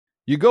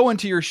You go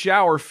into your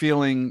shower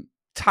feeling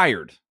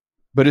tired,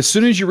 but as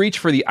soon as you reach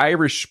for the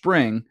Irish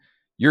Spring,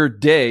 your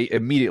day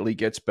immediately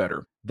gets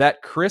better.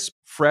 That crisp,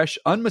 fresh,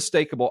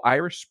 unmistakable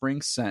Irish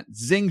Spring scent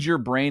zings your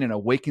brain and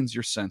awakens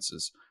your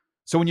senses.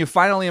 So when you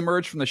finally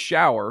emerge from the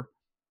shower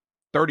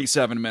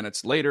 37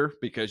 minutes later,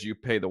 because you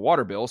pay the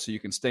water bill so you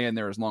can stay in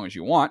there as long as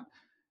you want,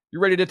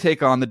 you're ready to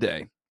take on the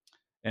day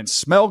and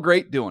smell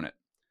great doing it.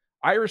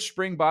 Irish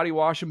Spring Body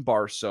Wash and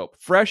Bar Soap.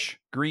 Fresh,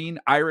 green,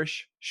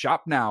 Irish.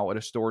 Shop now at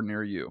a store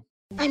near you.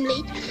 I'm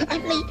late for a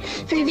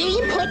very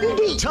important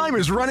date. Time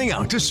is running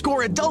out to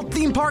score adult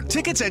theme park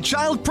tickets at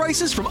child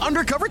prices from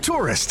Undercover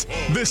Tourist.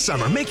 This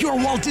summer, make your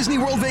Walt Disney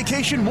World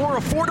vacation more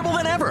affordable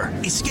than ever.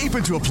 Escape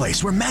into a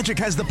place where magic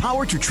has the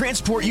power to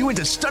transport you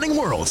into stunning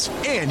worlds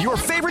and your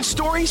favorite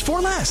stories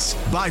for less.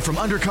 Buy from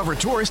Undercover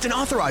Tourist, an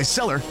authorized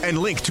seller, and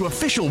link to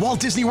official Walt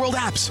Disney World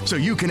apps so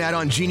you can add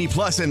on Genie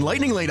Plus and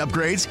Lightning Lane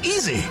upgrades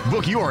easy.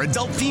 Book your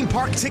adult theme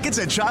park tickets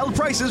at child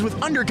prices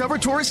with Undercover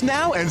Tourist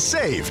now and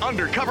save.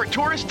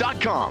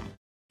 UndercoverTourist.com.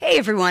 Hey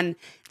everyone,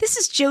 this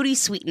is Jodie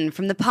Sweetin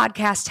from the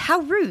podcast How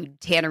Rude,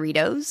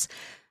 Tanneritos.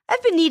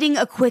 I've been needing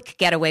a quick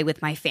getaway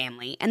with my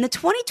family, and the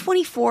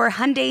 2024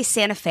 Hyundai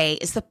Santa Fe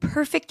is the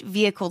perfect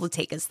vehicle to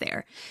take us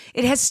there.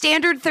 It has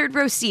standard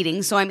third-row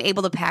seating, so I'm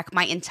able to pack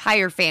my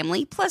entire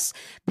family, plus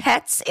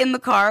pets, in the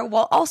car,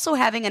 while also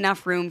having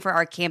enough room for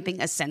our camping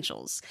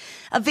essentials.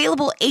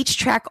 Available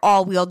H-Track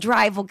all-wheel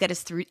drive will get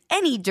us through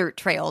any dirt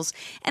trails,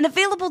 and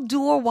available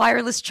dual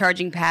wireless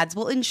charging pads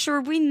will ensure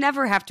we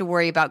never have to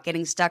worry about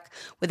getting stuck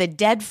with a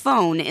dead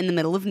phone in the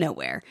middle of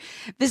nowhere.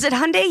 Visit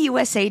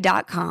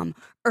HyundaiUSA.com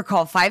or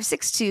call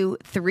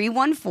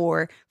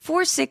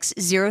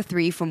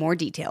 562-314-4603 for more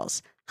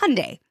details.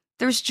 Hyundai,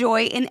 there's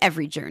joy in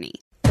every journey.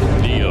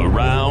 The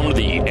Around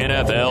the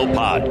NFL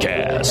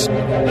podcast.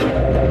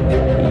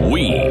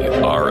 We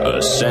are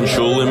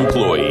essential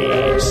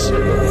employees.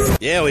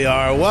 Yeah, we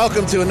are.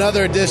 Welcome to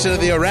another edition of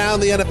the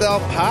Around the NFL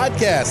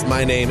podcast.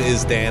 My name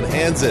is Dan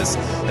Hansis,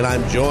 and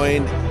I'm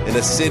joined in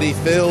a city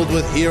filled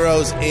with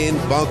heroes in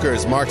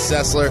bunkers. Mark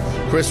Sessler,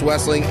 Chris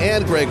Wessling,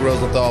 and Greg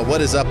Rosenthal.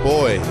 What is up,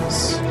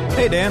 boys?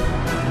 Hey, Dan.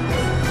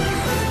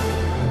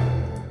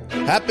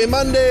 Happy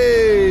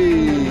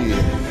Monday!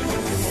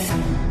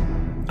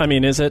 I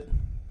mean, is it?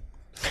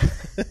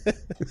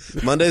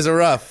 Mondays are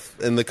rough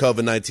in the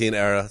COVID-19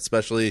 era,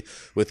 especially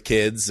with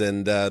kids,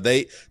 and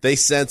they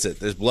sense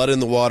it. There's blood in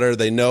the water.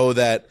 They know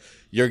that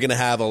you're going to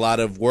have a lot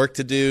of work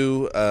to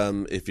do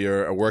if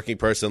you're a working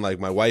person like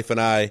my wife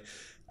and I,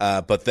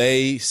 but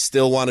they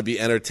still want to be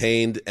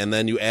entertained, and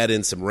then you add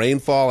in some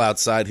rainfall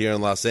outside here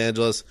in Los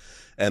Angeles,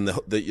 and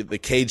the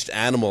caged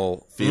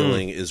animal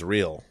feeling is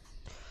real.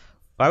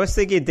 I was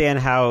thinking, Dan,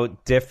 how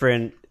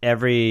different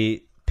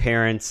every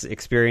parent's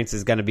experience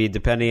is going to be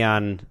depending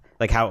on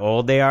like how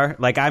old they are.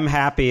 Like, I'm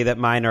happy that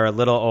mine are a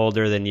little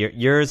older than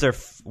yours are.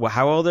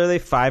 How old are they?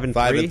 5 and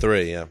 3? 5 and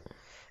 3, yeah.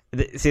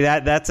 See,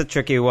 that's a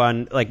tricky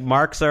one. Like,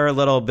 Mark's are a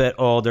little bit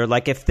older.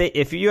 Like,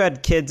 if you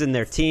had kids in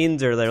their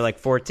teens or they're like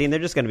 14, they're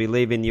just going to be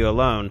leaving you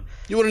alone.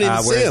 You wouldn't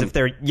even see whereas them. If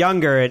they're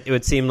younger, it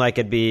would seem like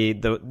it'd be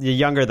the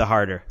younger, the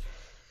harder.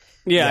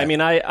 Yeah, I mean,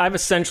 I've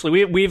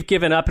essentially we've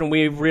given up, and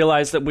we've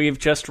realized that we've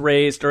just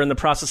raised, or in the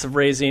process of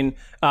raising,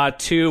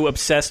 2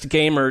 obsessed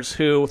gamers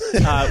who,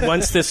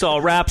 once this all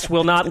wraps,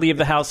 will not leave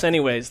the house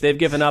anyways. They've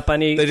given up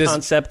any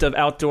concept of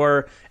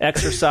outdoor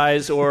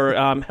exercise or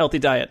healthy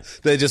diet.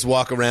 They just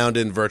walk around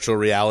in virtual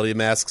reality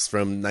masks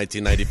from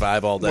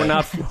 1995 all day.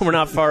 We're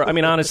not far. I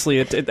mean,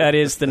 honestly, that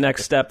is the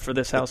next step for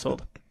this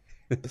household.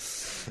 That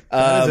is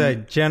a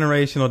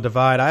generational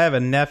divide. I have a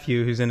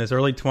nephew who's in his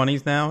early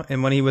 20s now,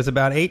 and when he was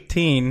about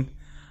 18,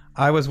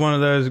 I was one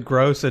of those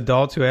gross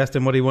adults who asked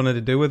him what he wanted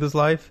to do with his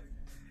life.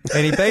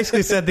 And he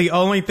basically said the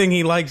only thing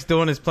he likes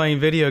doing is playing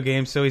video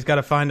games, so he's got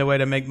to find a way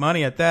to make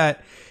money at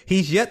that.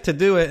 He's yet to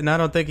do it, and I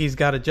don't think he's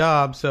got a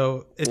job,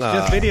 so it's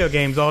just video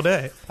games all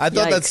day. I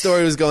thought that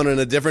story was going in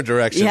a different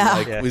direction.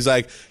 Yeah. He's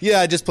like,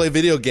 I just play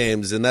video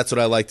games, and that's what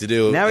I like to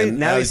do. Now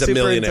he's a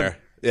millionaire.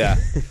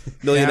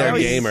 Millionaire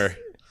gamer.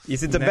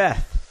 He's into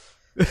Beth.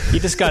 He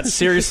just got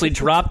seriously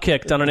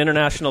drop-kicked on an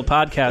international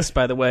podcast,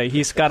 by the way.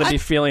 He's got to be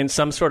feeling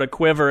some sort of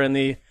quiver in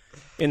the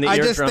eardrums. I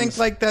just think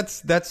like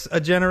that's a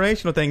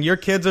generational thing. Your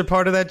kids are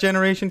part of that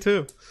generation,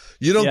 too.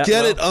 You don't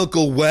get it,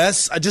 Uncle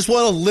Wes. I just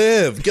want to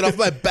live. Get off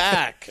my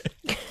back.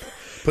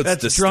 Puts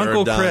That's Disturbed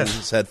Drunkle on Chris.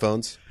 his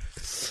headphones.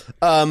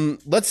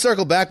 Let's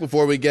circle back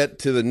before we get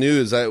to the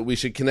news. We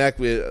should connect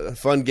with a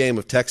fun game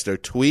of text or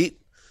tweet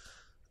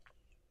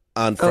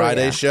on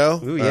Friday's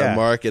show. Ooh, yeah.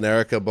 Mark and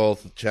Erica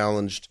both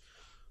challenged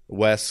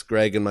Wes,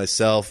 Greg, and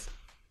myself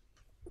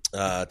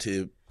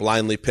to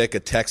blindly pick a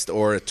text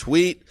or a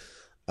tweet.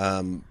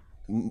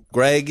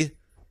 Greg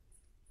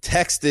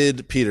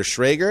texted Peter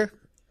Schrager.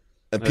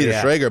 And Peter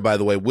Schrager, by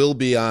the way, will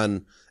be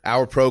on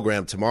our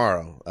program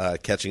tomorrow,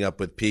 catching up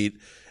with Pete,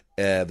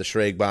 the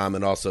Schrag Bomb,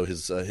 and also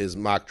his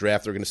mock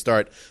draft. We're going to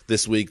start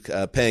this week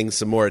paying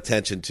some more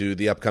attention to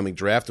the upcoming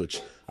draft, which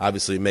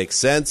obviously makes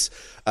sense.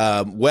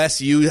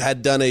 Wes, you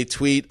had done a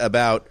tweet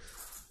about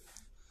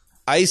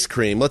ice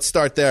cream. Let's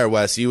start there,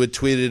 Wes. You had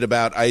tweeted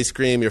about ice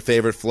cream, your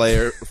favorite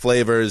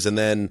flavors, and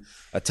then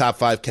a top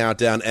 5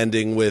 countdown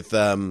ending with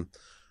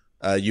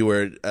you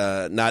were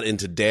not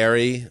into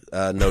dairy,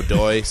 no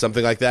doy,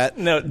 something like that.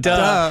 No,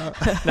 duh.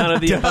 None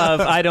of the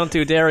above. I don't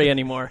do dairy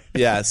anymore.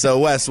 Yeah. So,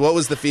 Wes, what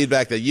was the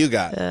feedback that you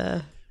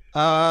got?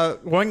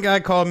 One guy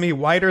called me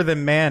whiter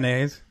than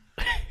mayonnaise.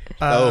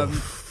 A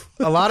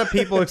lot of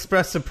people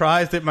expressed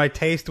surprise that my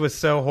taste was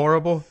so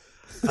horrible.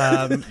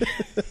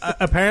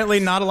 Apparently,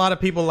 not a lot of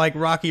people like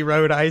Rocky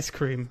Road ice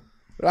cream.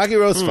 Rocky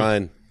Road's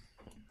fine.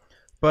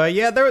 But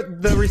yeah,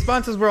 the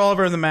responses were all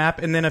over the map,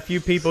 and then a few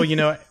people,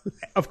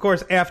 of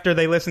course, after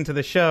they listened to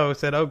the show,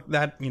 said, "Oh,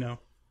 that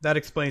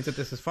explains that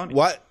this is funny."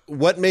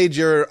 What made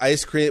your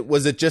ice cream?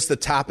 Was it just the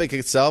topic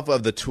itself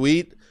of the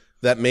tweet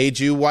that made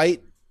you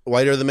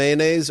whiter than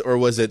mayonnaise, or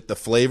was it the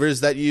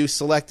flavors that you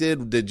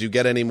selected? Did you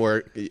get any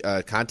more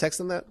context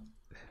on that?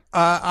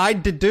 I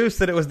deduced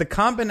that it was the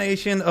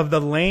combination of the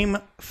lame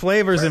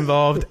flavors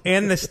involved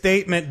and the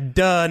statement,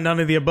 duh, none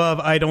of the above,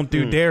 I don't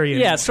do dairy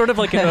anymore. Yeah, sort of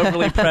like an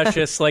overly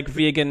precious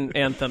vegan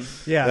anthem.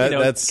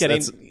 Yeah.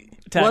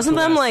 Wasn't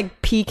them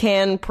like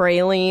pecan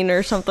praline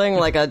or something,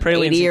 like a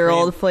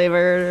 80-year-old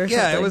flavor or something?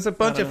 Yeah, it was a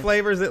bunch of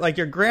flavors that like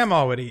your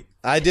grandma would eat.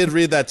 I did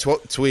read that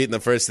tweet, and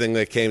the first thing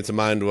that came to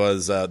mind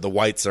was the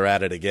whites are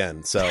at it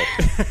again. So,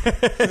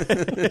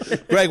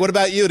 Greg, what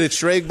about you? Did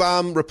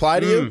Schragbomb reply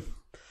to you?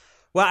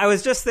 Well, I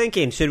was just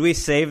thinking, should we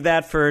save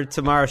that for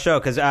tomorrow's show?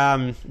 Because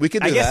we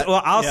could do that.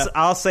 Well,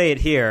 I'll say it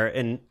here,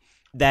 and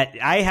that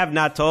I have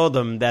not told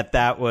them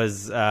that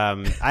was.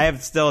 I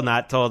have still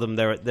not told them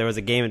there was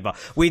a game involved.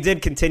 We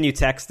did continue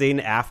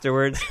texting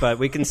afterwards, but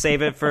we can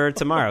save it for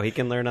tomorrow. He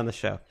can learn on the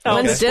show.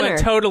 Elvis went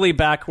totally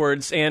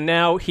backwards, and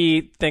now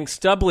he thinks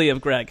doubly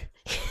of Greg.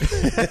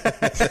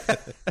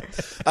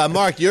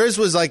 Mark, yours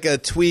was like a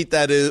tweet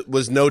that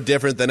was no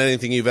different than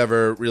anything you've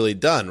ever really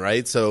done,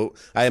 right? So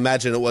I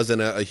imagine it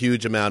wasn't a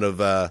huge amount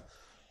of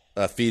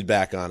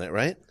feedback on it,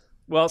 right?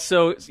 Well,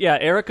 so yeah,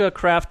 Erica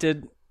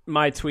crafted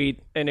my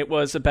tweet, and it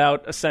was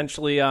about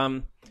essentially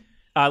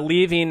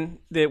leaving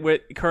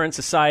the current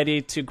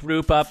society to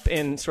group up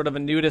in sort of a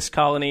nudist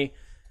colony.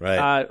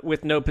 Right.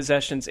 With no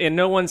possessions, and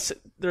not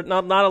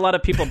a lot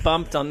of people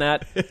bumped on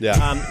that.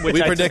 Yeah, which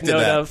we I predicted took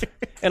note that. of.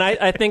 And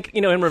I think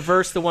in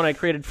reverse, the one I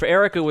created for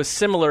Erica was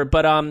similar,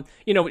 but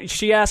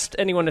she asked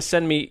anyone to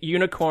send me a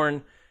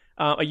unicorn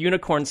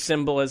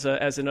symbol as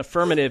an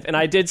affirmative, and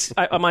I did.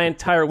 My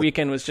entire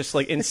weekend was just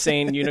like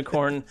insane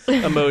unicorn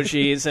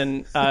emojis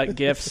and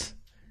GIFs.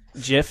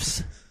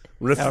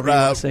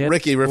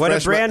 Ricky, what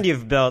a brand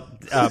you've built,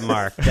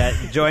 Mark. That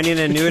joining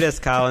a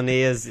nudist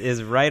colony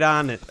is right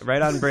on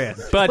brand.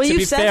 But to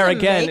be fair,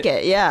 again, make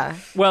it, yeah.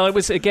 Well, it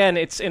was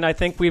and I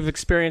think we've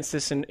experienced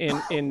this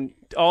in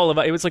all of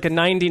it. It was like a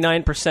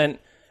 99%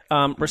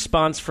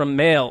 response from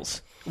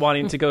males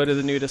wanting to go to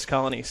the nudist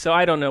colony. So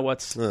I don't know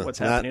what's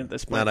happening at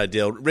this point. Not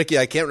ideal. Ricky,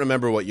 I can't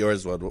remember what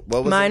yours was.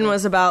 What was Mine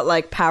was about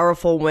like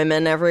powerful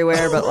women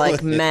everywhere, but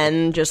like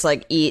men just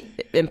like eat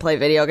and play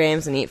video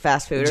games and eat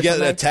fast food. Did you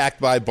get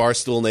attacked by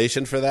Barstool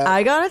Nation for that?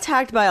 I got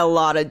attacked by a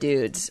lot of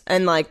dudes,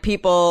 and like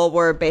people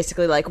were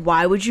basically like,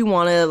 "Why would you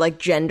want to like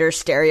gender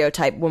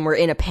stereotype when we're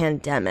in a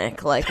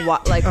pandemic? Like,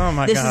 what? Like, oh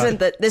my this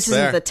God.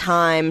 isn't the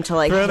time to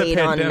like hate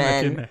on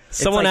men."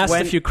 Someone asked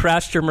if you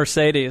crashed your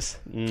Mercedes.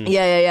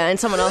 Yeah. And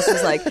someone else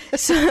was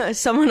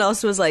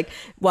like,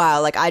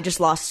 wow, like I just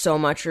lost so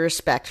much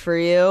respect for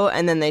you.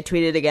 And then they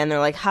tweeted again. They're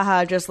like,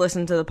 haha, just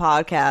listen to the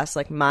podcast.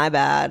 Like, my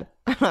bad.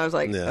 I was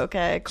like,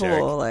 okay, cool.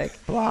 Jerk.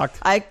 Like, blocked.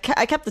 I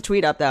kept the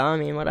tweet up though. I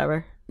mean,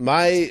 whatever.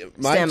 Mine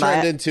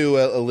turned into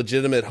a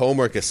legitimate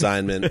homework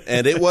assignment,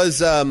 and it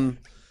was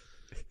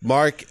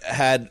Mark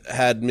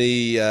had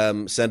me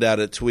send out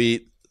a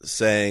tweet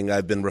saying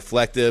I've been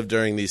reflective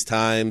during these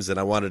times and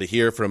I wanted to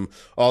hear from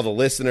all the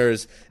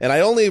listeners. And I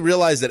only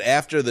realized that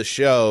after the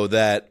show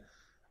that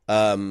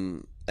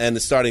and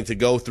starting to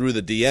go through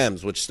the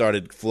DMs, which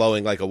started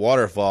flowing like a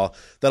waterfall,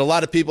 that a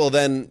lot of people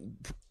then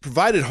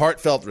provided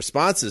heartfelt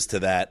responses to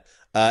that.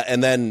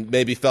 And then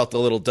maybe felt a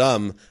little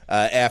dumb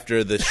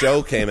after the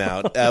show came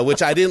out,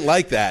 which I didn't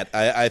like that.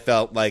 I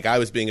felt like I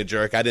was being a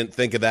jerk. I didn't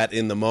think of that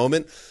in the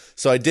moment.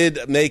 So I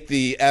did make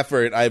the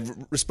effort. I've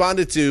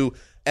responded to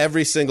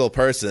every single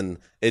person.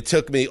 It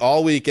took me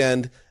all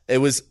weekend. It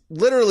was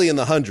literally in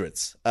the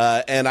hundreds.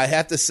 And I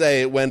have to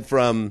say it went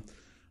from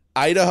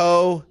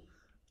Idaho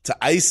to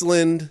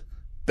Iceland,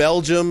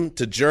 Belgium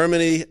to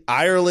Germany,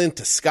 Ireland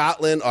to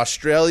Scotland,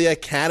 Australia,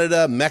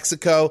 Canada,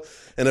 Mexico,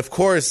 and of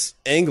course,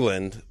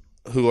 England,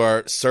 who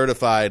are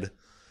certified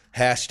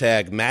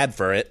 #mad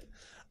for it.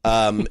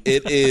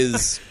 It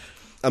is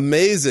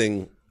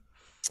amazing,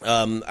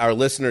 our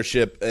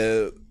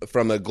listenership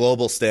from a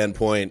global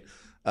standpoint,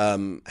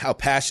 how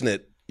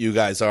passionate you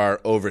guys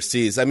are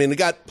overseas. I mean, we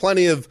got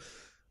plenty of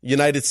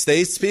United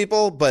States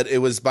people, but it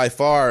was by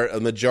far a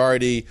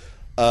majority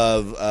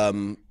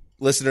of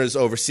listeners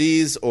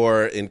overseas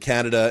or in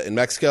Canada and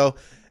Mexico.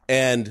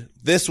 And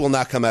this will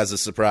not come as a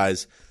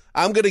surprise.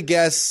 I'm going to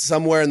guess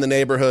somewhere in the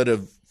neighborhood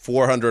of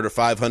 400 or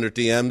 500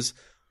 DMs,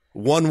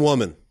 one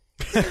woman.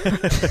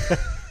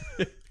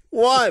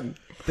 One.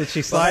 Did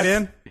she slide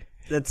in?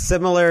 That's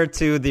similar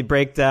to the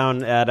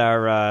breakdown at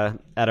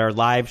our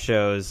live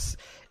shows,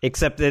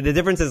 except the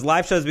difference is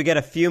live shows we get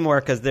a few more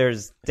because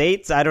there's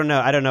dates. I don't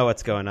know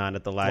what's going on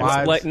at the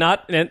live. Like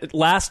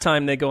last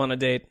time they go on a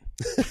date.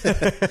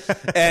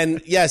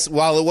 And yes,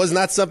 while it was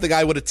not something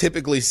I would have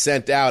typically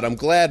sent out, I'm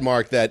glad,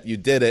 Mark, that you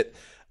did it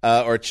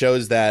or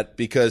chose that,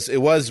 because it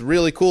was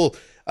really cool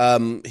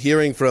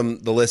hearing from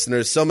the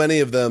listeners. So many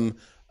of them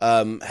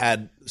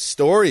had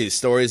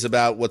stories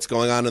about what's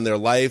going on in their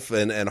life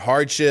and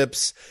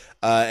hardships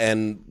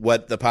and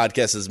what the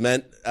podcast has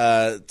meant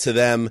to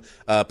them,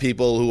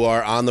 people who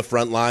are on the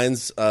front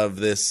lines of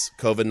this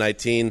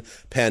COVID-19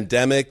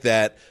 pandemic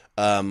that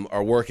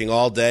are working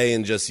all day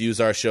and just use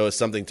our show as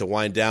something to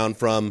wind down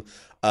from.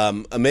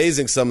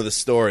 Amazing, some of the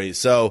stories.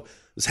 So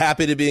I was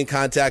happy to be in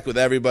contact with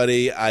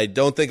everybody. I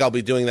don't think I'll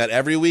be doing that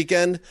every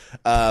weekend,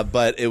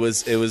 but it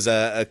was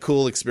a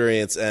cool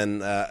experience.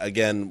 And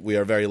again, we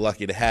are very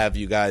lucky to have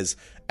you guys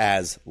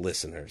as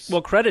listeners.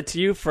 Well, credit to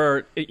you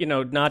for,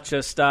 not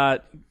just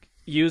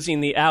using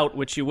the out,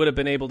 which you would have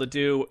been able to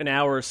do an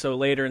hour or so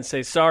later and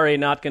say, sorry,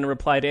 not going to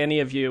reply to any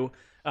of you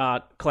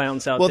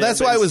clowns out there. Well, that's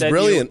why it was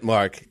brilliant,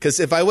 Mark, because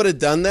if I would have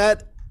done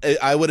that,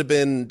 I would have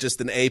been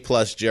just an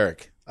A-plus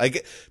jerk.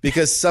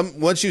 Because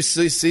once you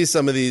see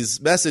some of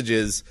these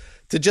messages,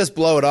 to just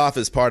blow it off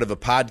as part of a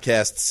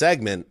podcast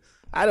segment,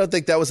 I don't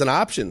think that was an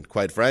option,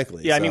 quite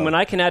frankly. Yeah, I mean, when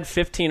I can add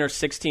 15 or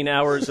 16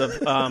 hours of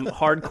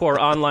hardcore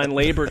online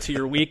labor to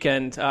your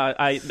weekend,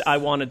 I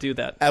want to do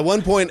that. At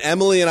one point,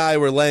 Emily and I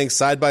were laying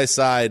side by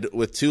side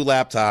with two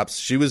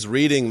laptops. She was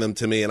reading them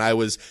to me, and I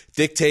was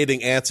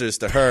dictating answers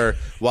to her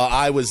while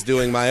I was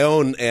doing my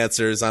own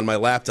answers on my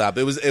laptop.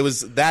 It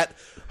was that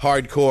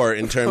hardcore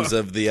in terms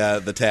of the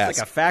task. It's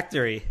like a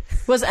factory.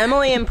 Was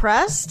Emily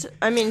impressed?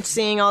 I mean,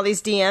 seeing all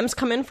these DMs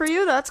come in for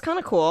you, that's kind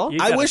of cool.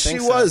 I wish she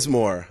was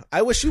more.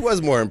 I wish she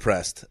was more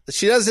impressed.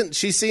 She doesn't.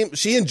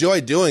 She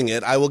enjoyed doing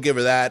it. I will give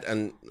her that.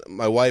 And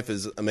my wife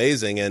is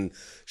amazing, and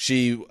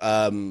she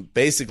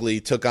basically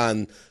took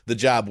on the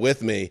job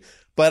with me.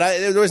 But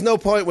there was no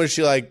point where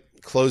she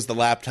closed the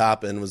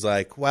laptop and was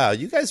like, wow,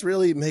 you guys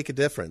really make a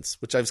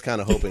difference, which I was kind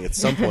of hoping at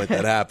some point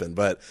that happened.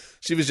 But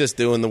she was just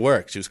doing the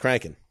work. She was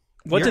cranking.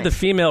 What did the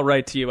female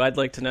write to you? I'd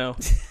like to know.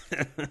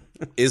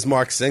 Is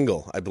Mark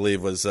single? I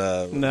believe was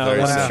no.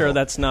 I'm sure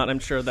that's not. I'm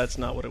sure that's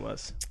not what it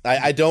was.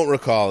 I don't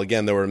recall.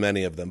 Again, there were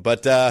many of them,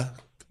 but that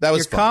was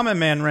your fun. Common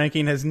man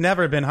ranking has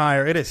never been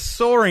higher. It is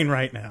soaring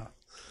right now.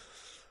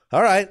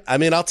 All right. I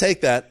mean, I'll take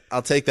that.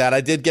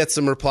 I did get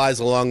some replies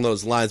along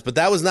those lines, but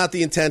that was not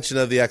the intention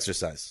of the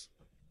exercise.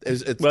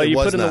 You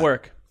put in the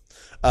work.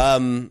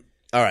 All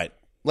right.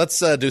 Let's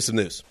do some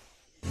news.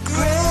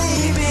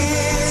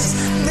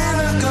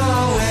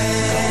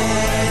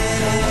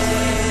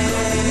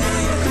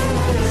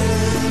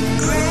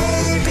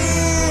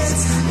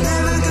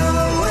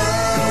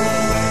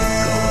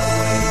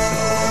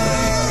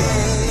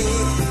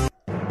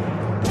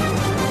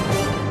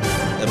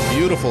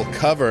 Beautiful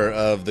cover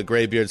of the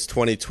Graybeards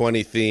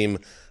 2020 theme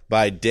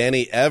by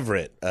Danny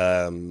Everett.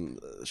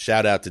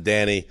 Shout out to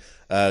Danny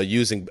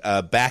using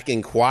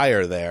backing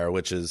choir there,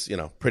 which is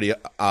pretty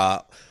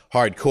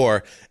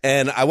hardcore.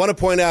 And I want to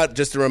point out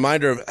just a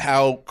reminder of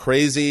how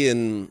crazy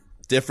and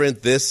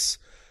different this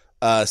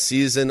off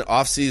season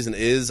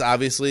is,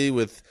 obviously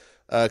with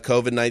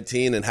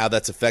COVID-19 and how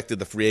that's affected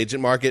the free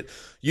agent market.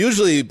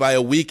 Usually by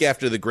a week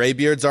after the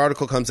Graybeards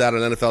article comes out on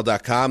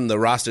NFL.com, the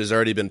roster's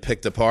already been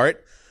picked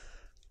apart.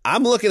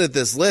 I'm looking at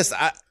this list.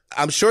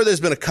 I'm sure there's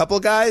been a couple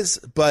guys,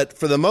 but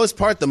for the most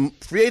part, the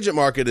free agent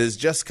market is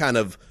just kind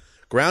of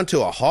ground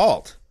to a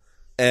halt.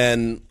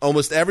 And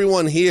almost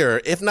everyone here,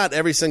 if not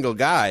every single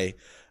guy,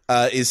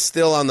 is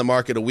still on the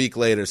market a week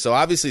later. So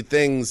obviously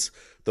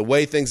the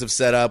way things have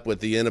set up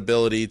with the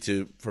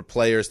inability for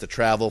players to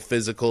travel,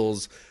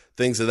 physicals,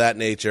 things of that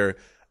nature,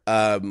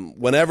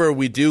 whenever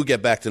we do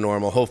get back to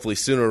normal, hopefully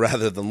sooner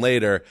rather than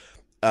later,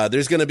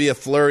 there's going to be a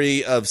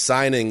flurry of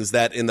signings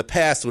that in the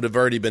past would have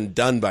already been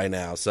done by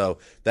now. So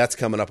that's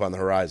coming up on the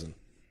horizon.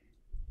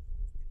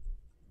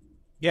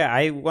 Yeah,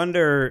 I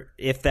wonder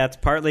if that's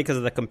partly because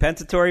of the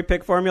compensatory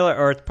pick formula,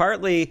 or it's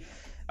partly,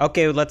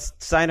 okay, let's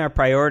sign our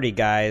priority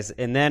guys.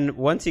 And then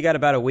once you got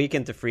about a week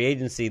into free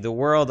agency, the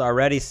world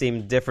already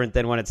seemed different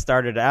than when it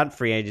started at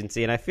free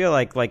agency. And I feel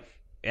like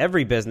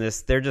every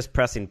business, they're just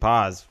pressing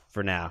pause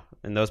for now,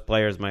 and those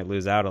players might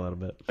lose out a little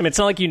bit. I mean, it's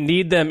not like you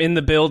need them in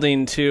the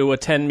building to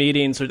attend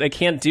meetings, or they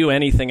can't do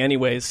anything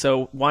anyways,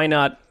 so why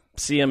not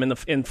see them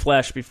in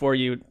flesh before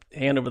you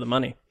hand over the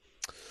money?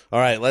 All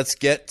right, let's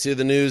get to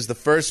the news. The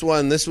first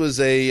one, this was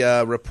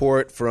a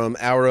report from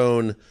our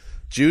own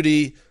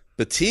Judy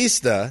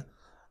Batista,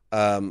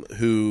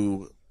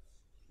 who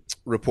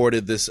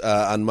reported this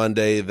on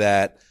Monday,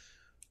 that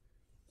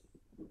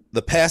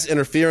the pass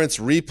interference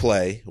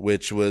replay,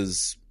 which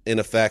was in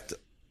effect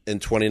in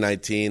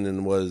 2019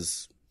 and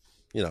was,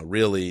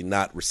 really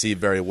not received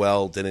very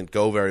well, didn't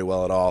go very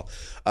well at all.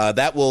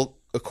 That will,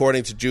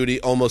 according to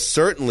Judy, almost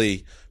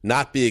certainly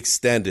not be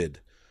extended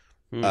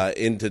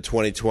into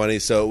 2020.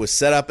 So it was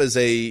set up as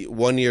a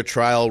 1-year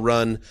trial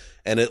run,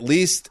 and at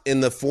least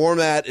in the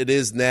format it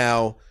is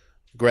now,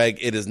 Greg,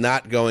 it is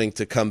not going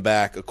to come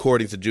back,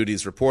 according to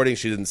Judy's reporting.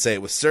 She didn't say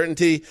it with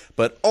certainty,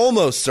 but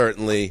almost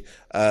certainly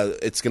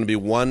it's going to be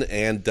one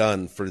and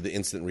done for the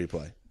instant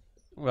replay.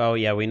 Well,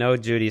 yeah, we know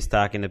Judy's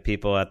talking to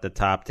people at the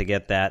top to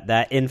get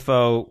that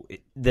info.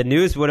 The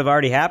news would have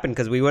already happened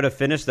because we would have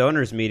finished the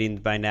owners' meeting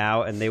by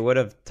now, and they would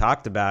have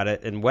talked about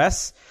it. And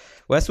Wes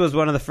was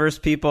one of the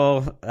first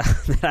people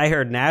that I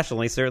heard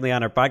nationally, certainly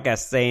on our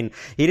podcast, saying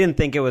he didn't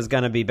think it was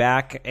going to be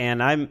back.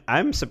 And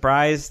I'm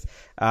surprised.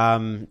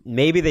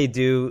 Maybe they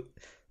do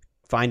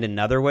find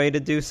another way to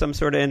do some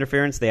sort of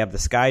interference. They have the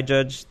Sky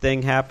Judge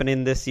thing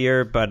happening this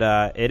year, but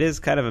it is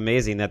kind of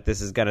amazing that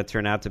this is going to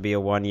turn out to be a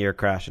 1-year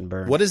crash and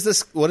burn. What is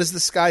this? What is the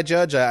Sky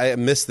Judge? I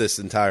missed this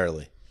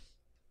entirely.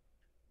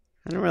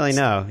 I don't really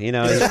know.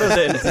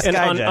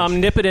 An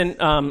omnipotent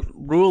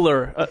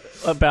ruler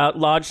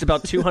lodged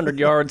about 200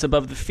 yards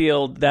above the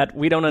field that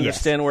we don't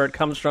understand where it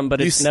comes from, but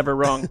it's never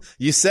wrong.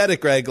 You said it,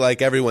 Greg,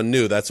 like everyone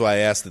knew. That's why I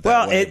asked it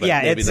that way.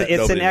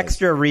 It's an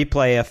extra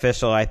replay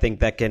official, I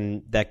think, that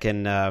can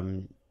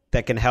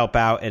help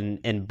out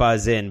and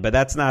buzz in, but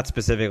that's not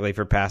specifically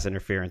for pass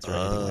interference or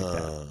anything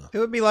like that. It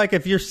would be like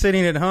if you're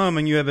sitting at home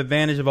and you have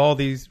advantage of all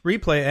these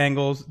replay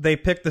angles, they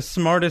pick the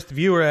smartest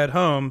viewer at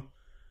home,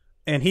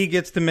 and he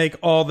gets to make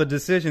all the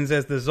decisions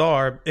as the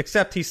czar,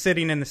 except he's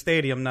sitting in the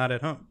stadium, not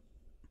at home.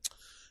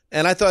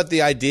 And I thought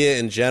the idea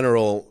in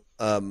general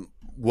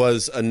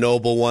was a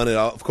noble one. And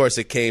of course,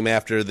 it came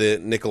after the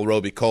Nickel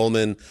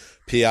Roby-Coleman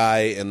PI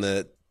in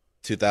the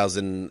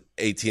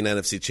 2018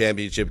 NFC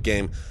Championship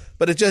game.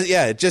 But it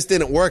just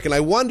didn't work. And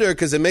I wonder,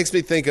 because it makes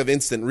me think of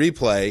instant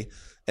replay,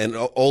 and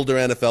older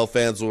NFL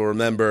fans will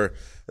remember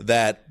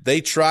that they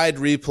tried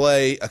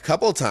replay a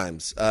couple of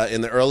times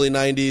in the early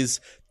 90s,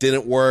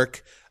 didn't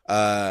work.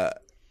 Maybe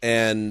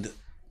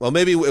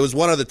it was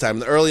one other time.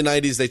 In the early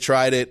 90s, they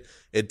tried it.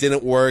 It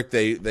didn't work.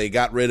 They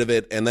got rid of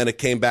it, and then it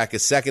came back a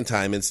second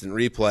time, instant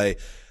replay.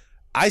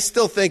 I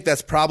still think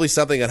that's probably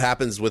something that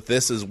happens with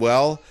this as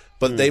well,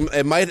 but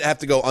it might have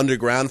to go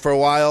underground for a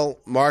while.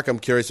 Mark, I'm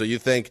curious what you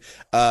think,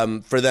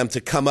 for them to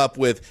come up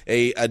with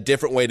a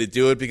different way to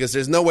do it, because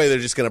there's no way they're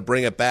just going to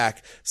bring it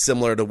back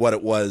similar to what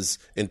it was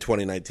in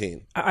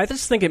 2019. I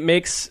just think it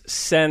makes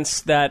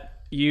sense that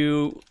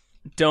you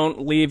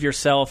don't leave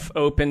yourself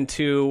open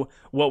to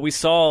what we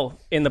saw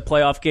in the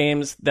playoff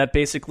games that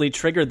basically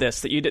triggered this,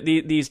 that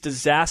these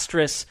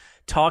disastrous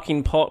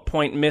talking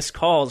point missed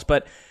calls.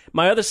 But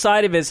my other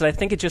side of it is I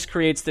think it just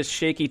creates this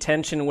shaky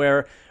tension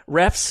where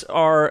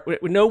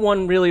no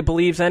one really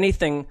believes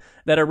anything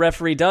that a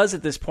referee does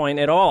at this point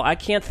at all. I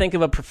can't think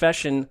of a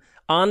profession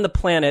on the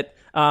planet,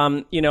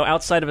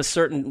 outside of a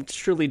certain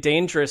truly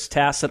dangerous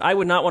task, that I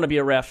would not want to be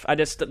a ref.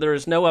 There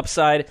is no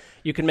upside.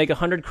 You can make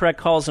 100 correct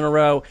calls in a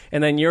row,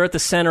 and then you're at the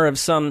center of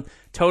some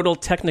total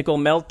technical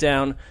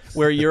meltdown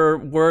where your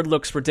word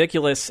looks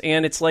ridiculous.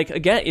 And it's like,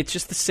 again, it's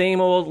just the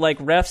same old, like,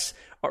 refs.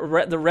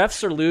 The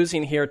refs are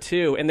losing here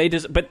too, and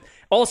but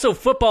also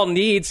football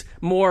needs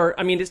more.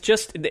 I mean,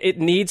 it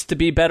needs to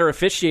be better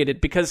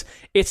officiated because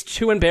it's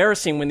too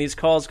embarrassing when these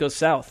calls go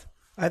south.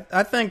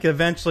 I think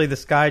eventually the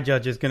Sky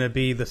Judge is going to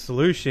be the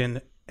solution.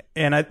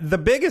 And the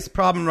biggest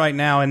problem right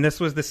now, and this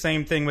was the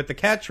same thing with the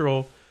catch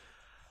rule,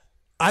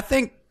 I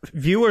think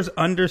viewers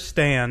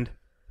understand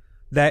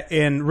that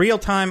in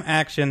real-time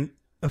action,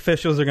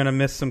 officials are going to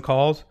miss some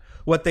calls.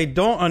 What they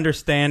don't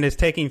understand is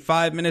taking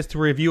 5 minutes to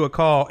review a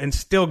call and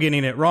still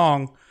getting it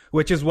wrong,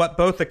 which is what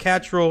both the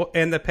catch rule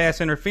and the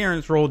pass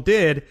interference rule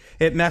did.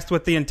 It messed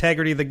with the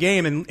integrity of the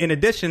game, in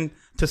addition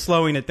to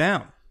slowing it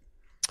down.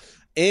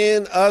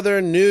 In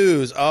other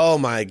news, oh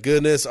my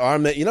goodness,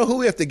 you know who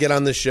we have to get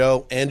on the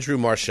show? Andrew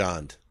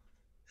Marchand.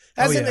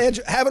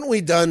 Haven't we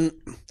done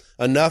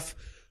enough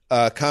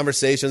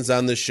conversations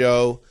on the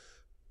show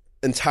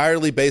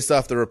entirely based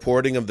off the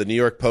reporting of the New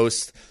York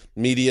Post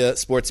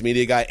sports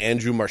media guy,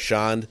 Andrew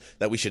Marchand,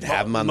 that we should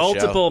have him on the show?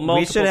 Multiple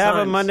we should have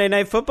times. a Monday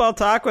Night Football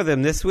talk with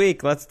him this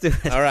week. Let's do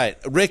it. All right,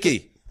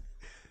 Ricky,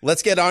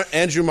 let's get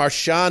Andrew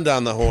Marchand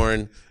on the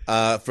horn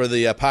for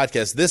the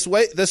podcast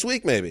this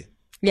week, maybe.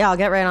 Yeah, I'll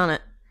get right on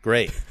it.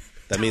 Great.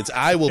 That means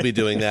I will be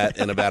doing that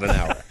in about an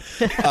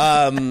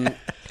hour.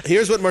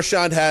 Here's what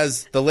Marchand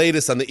has, the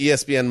latest on the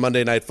ESPN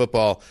Monday Night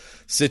Football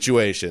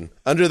situation.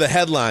 Under the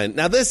headline.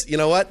 Now this, you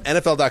know what?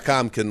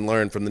 NFL.com can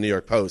learn from the New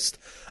York Post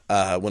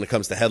when it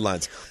comes to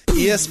headlines.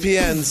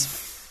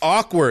 ESPN's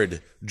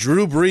awkward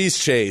Drew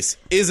Brees chase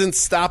isn't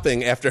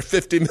stopping after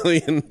 $50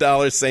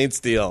 million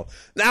Saints deal.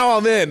 Now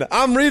I'm in.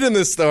 I'm reading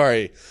this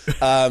story.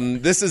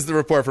 This is the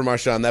report from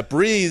Marchand that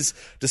Brees,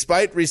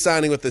 despite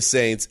re-signing with the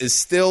Saints, is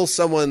still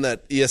someone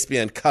that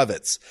ESPN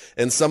covets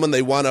and someone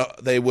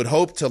they would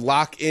hope to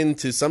lock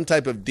into some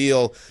type of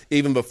deal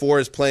even before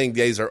his playing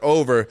days are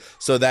over,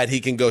 so that he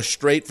can go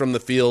straight from the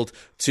field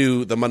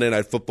to the Monday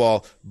Night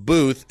Football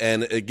booth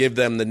and give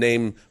them the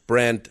name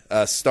brand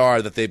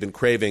star that they've been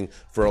craving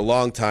for a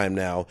long time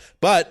now.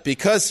 But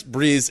because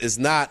Brees is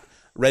not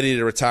ready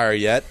to retire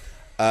yet,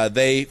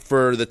 they,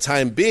 for the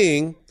time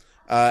being,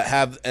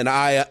 have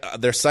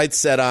their sights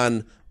set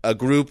on a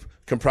group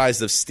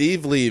comprised of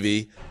Steve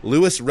Levy,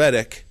 Louis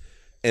Riddick,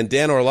 and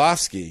Dan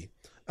Orlovsky.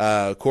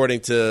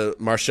 According to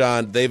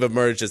Marchand, they've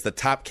emerged as the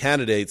top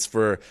candidates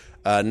for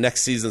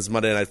next season's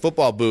Monday Night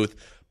Football booth.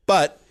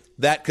 But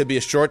that could be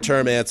a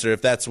short-term answer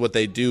if that's what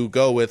they do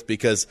go with,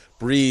 because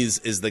Breeze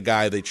is the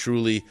guy they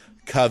truly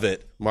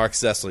covet. Mark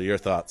Sessler, your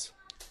thoughts?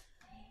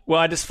 Well,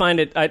 I just find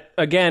it,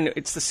 again,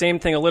 it's the same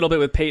thing a little bit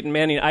with Peyton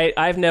Manning.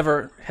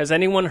 Has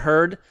anyone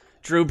heard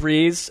Drew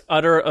Brees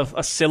utter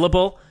a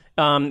syllable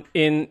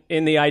in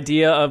the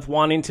idea of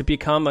wanting to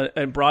become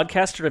a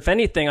broadcaster? If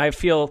anything, I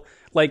feel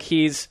like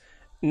he's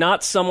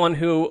not someone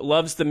who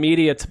loves the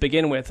media to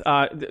begin with.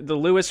 The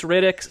Louis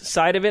Riddick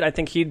side of it, I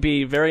think he'd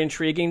be very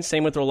intriguing.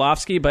 Same with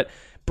Orlovsky. But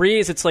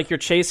Breeze, it's like you're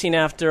chasing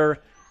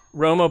after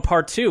Romo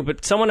Part 2.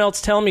 But someone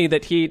else tell me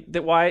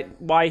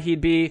why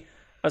he'd be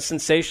a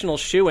sensational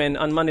shoo-in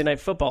on Monday Night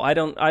Football. I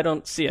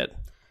don't see it.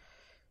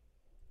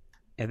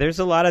 Yeah, there's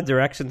a lot of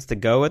directions to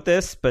go with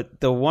this, but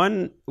the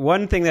one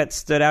thing that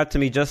stood out to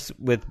me just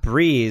with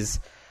Breeze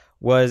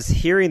was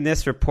hearing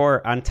this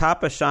report on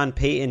top of Sean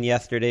Payton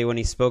yesterday when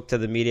he spoke to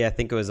the media. I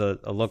think it was a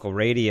local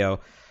radio,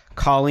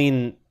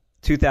 calling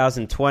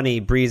 2020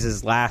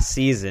 Breeze's last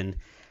season,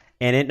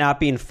 and it not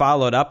being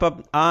followed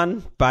up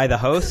on by the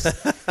host.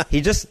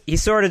 he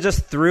sort of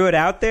just threw it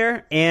out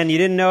there, and you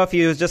didn't know if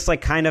he was just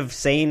like kind of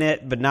saying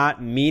it but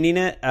not meaning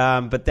it.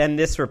 But then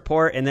this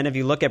report, and then if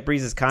you look at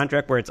Breeze's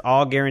contract where it's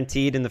all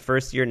guaranteed in the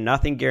first year,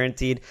 nothing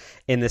guaranteed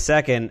in the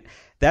second,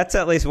 that's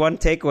at least one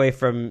takeaway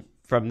from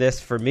this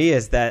for me,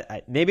 is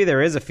that maybe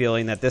there is a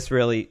feeling that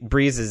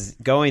Breeze is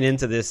going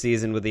into this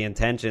season with the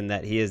intention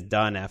that he is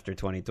done after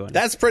 2020.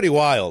 That's pretty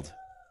wild.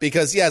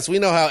 Because, yes, we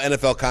know how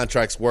NFL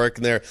contracts work,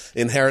 and they're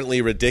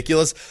inherently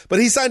ridiculous. But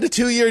he signed a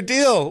 2-year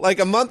deal like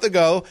a month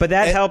ago. But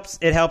that helps.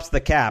 It helps the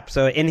cap.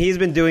 So, and he's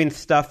been doing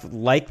stuff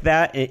like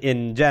that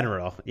in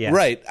general. Yeah.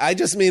 Right. I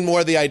just mean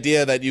more the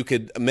idea that you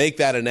could make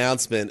that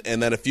announcement,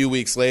 and then a few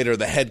weeks later,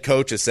 the head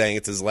coach is saying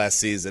it's his last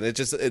season. It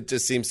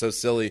just seems so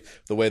silly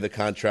the way the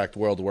contract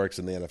world works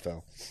in the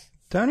NFL.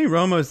 Tony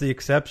Romo is the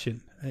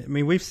exception. I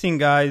mean, we've seen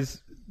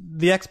guys.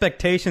 The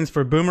expectations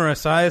for Boomer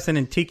Esiason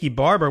and Tiki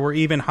Barber were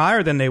even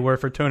higher than they were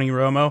for Tony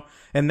Romo,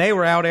 and they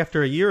were out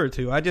after a year or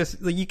two.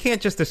 You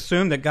can't just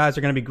assume that guys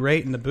are going to be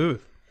great in the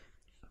booth.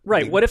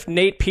 Right. What if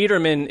Nate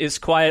Peterman is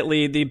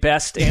quietly the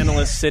best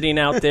analyst sitting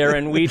out there,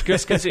 and we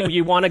just because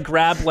you want to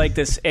grab like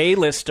this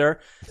A-lister,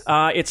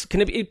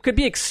 it could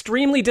be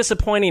extremely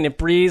disappointing if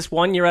Breeze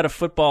 1 year out of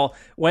football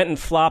went and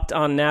flopped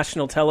on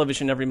national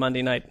television every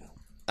Monday night.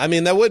 I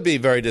mean, that would be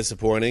very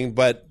disappointing,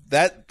 but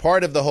that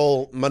part of the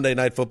whole Monday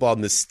Night Football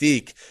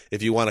mystique,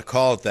 if you want to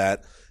call it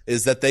that,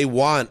 is that they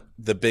want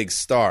the big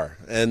star.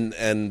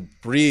 And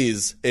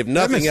Breeze, if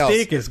nothing else...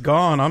 The mystique is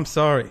gone. I'm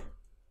sorry.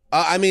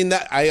 I mean,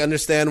 I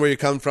understand where you're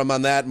coming from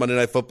on that. Monday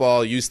Night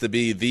Football used to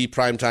be the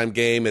primetime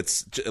game.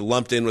 It's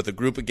lumped in with a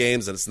group of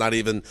games, and it's not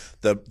even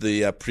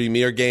the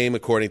premier game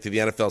according to the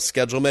NFL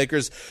schedule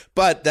makers.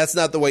 But that's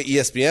not the way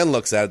ESPN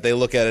looks at it. They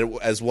look at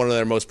it as one of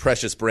their most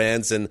precious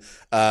brands and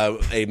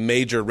a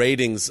major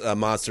ratings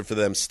monster for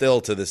them still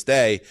to this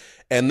day.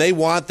 And they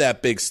want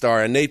that big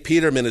star. And Nate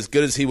Peterman, as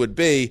good as he would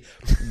be,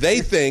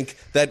 they think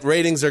that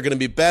ratings are going to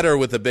be better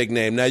with a big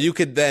name. Now, you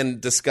could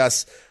then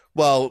discuss...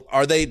 Well,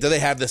 do they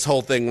have this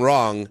whole thing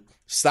wrong?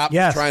 Stop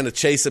trying to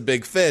chase a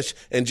big fish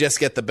and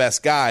just get the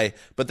best guy.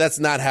 But that's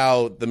not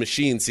how the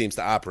machine seems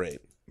to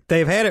operate.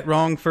 They've had it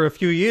wrong for a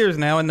few years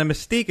now, and the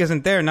mystique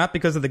isn't there, not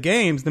because of the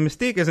games. The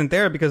mystique isn't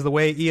there because of the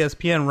way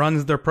ESPN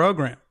runs their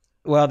program.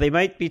 Well, they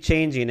might be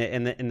changing it,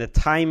 and the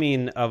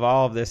timing of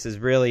all of this is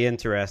really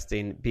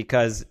interesting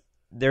because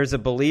there's a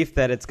belief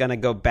that it's going to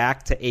go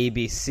back to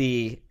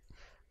ABC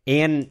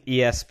and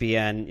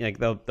ESPN. Like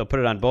they'll put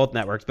it on both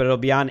networks, but it'll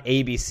be on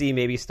ABC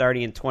maybe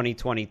starting in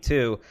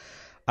 2022.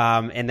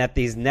 And that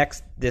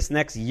this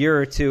next year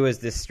or two is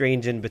this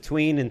strange in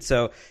between. And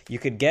so you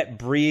could get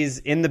Breeze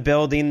in the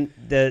building.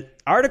 The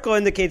article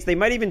indicates they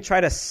might even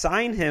try to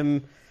sign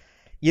him,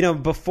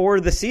 before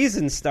the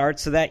season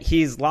starts so that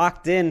he's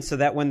locked in, so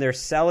that when they're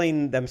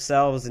selling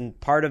themselves and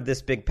part of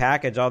this big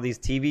package, all these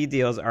TV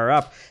deals are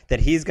up,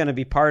 that he's going to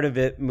be part of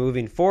it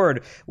moving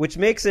forward, which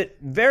makes it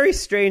very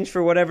strange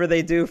for whatever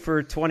they do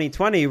for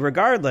 2020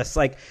 regardless.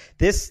 Like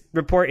this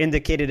report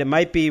indicated it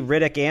might be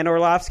Riddick and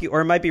Orlovsky,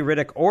 or it might be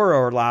Riddick or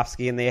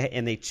Orlovsky, and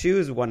they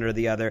choose one or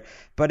the other,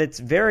 but it's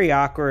very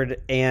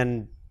awkward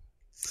and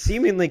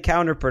seemingly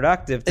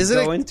counterproductive to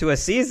go into a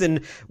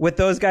season with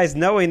those guys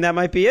knowing that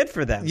might be it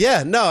for them.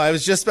 Yeah, no, I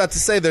was just about to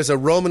say there's a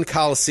Roman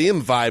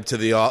Coliseum vibe to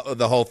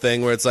the whole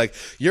thing where it's like,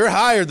 you're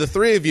hired, the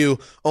three of you,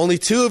 only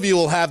two of you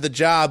will have the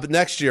job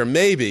next year,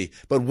 maybe,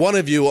 but one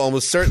of you will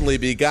almost certainly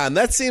be gone.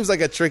 That seems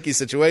like a tricky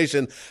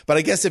situation, but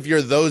I guess if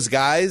you're those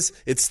guys,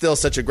 it's still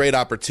such a great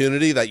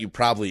opportunity that you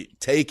probably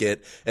take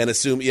it and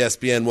assume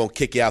ESPN won't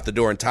kick you out the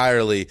door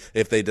entirely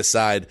if they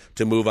decide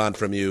to move on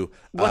from you.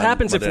 What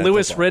happens if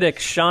Louis Riddick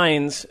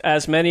shines,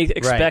 as many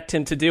expect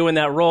him to do in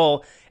that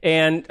role,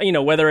 and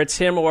whether it's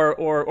him or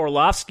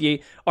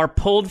Orlovsky, are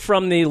pulled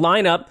from the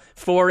lineup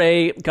for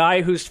a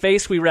guy whose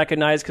face we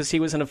recognize because he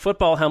was in a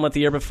football helmet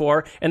the year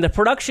before, and the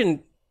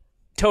production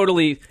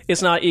totally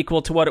is not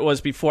equal to what it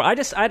was before.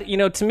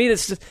 To me,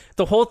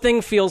 the whole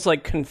thing feels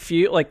like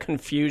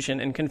confusion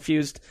and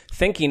confused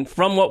thinking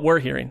from what we're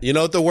hearing. You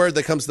know what the word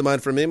that comes to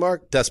mind for me,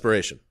 Mark?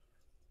 Desperation.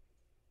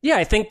 Yeah,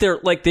 I think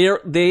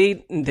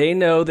they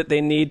know that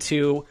they need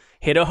to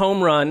hit a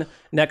home run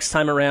next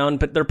time around,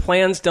 but their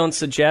plans don't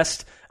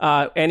suggest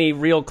any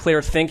real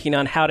clear thinking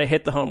on how to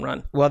hit the home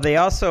run. Well, they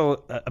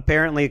also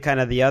apparently kind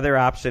of the other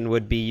option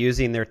would be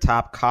using their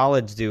top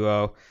college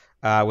duo,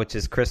 which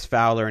is Chris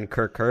Fowler and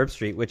Kirk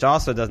Herbstreit, which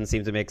also doesn't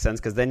seem to make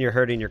sense because then you're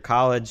hurting your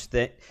college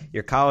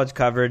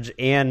coverage,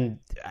 and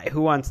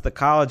who wants the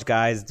college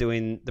guys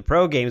doing the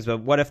pro games? But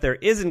what if there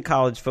isn't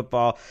college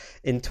football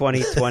in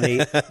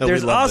 2020?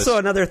 There's also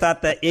another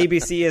thought that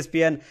ABC,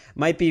 ESPN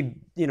might be,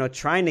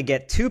 trying to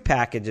get 2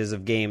 packages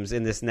of games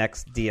in this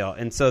next deal,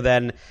 and so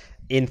then,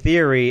 in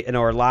theory, an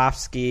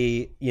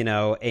Orlovsky,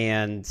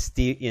 and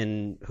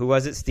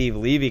Steve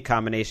Levy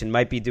combination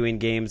might be doing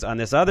games on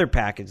this other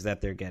package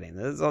that they're getting.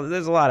 There's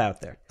a lot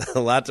out there.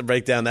 A lot to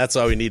break down. That's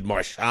why we need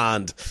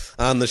Marchand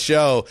on the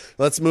show.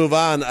 Let's move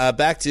on.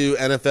 Back to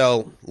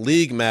NFL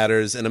League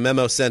matters. In a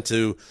memo sent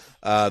to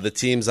the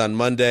teams on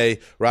Monday,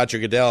 Roger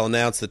Goodell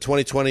announced the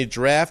 2020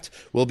 draft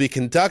will be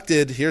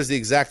conducted, here's the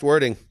exact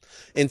wording,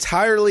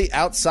 entirely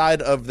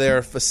outside of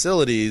their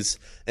facilities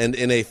and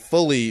in a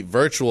fully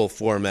virtual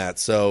format.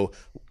 So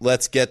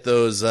let's get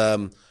those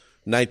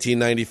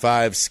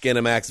 1995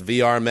 Skinamax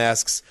VR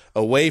masks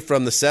away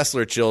from the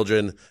Sessler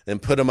children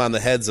and put them on the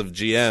heads of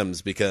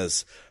GMs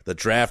because the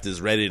draft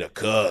is ready to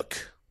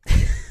cook.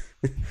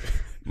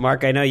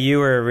 Mark, I know you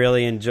were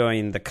really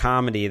enjoying the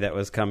comedy that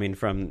was coming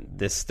from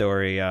this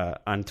story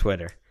on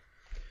Twitter.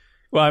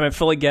 Well, I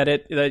fully get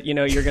it that,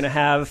 you're going to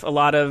have a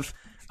lot of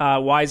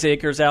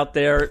wiseacres out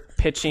there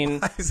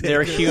pitching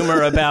their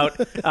humor about,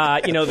 this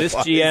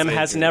GM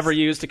has never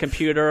used a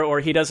computer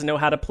or he doesn't know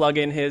how to plug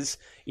in his,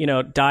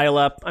 dial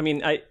up. I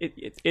mean,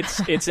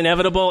 it's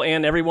inevitable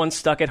and everyone's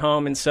stuck at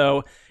home. And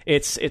so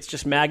it's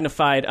just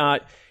magnified.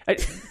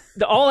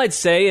 All I'd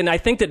say, and I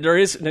think that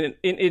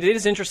it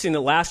is interesting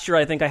that last year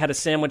I think I had a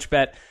sandwich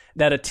bet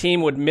that a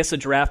team would miss a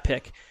draft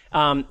pick.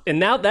 And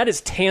now that is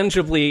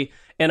tangibly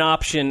an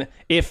option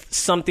if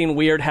something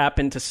weird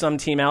happened to some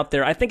team out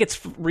there. I think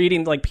it's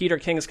reading like Peter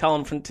King's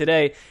column from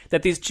today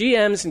that these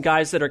GMs and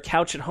guys that are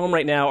couch at home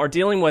right now are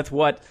dealing with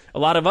what a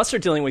lot of us are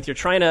dealing with. You're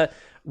trying to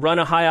run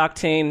a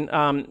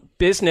high-octane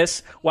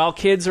business while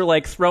kids are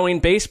like throwing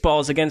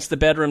baseballs against the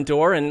bedroom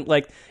door and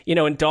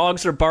and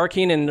dogs are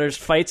barking and there's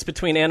fights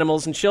between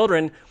animals and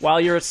children while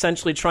you're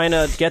essentially trying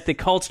to get the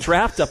Colts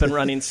draft up and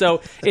running.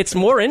 So it's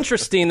more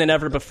interesting than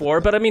ever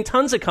before. But I mean,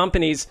 tons of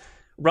companies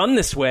run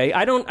this way.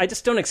 I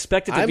just don't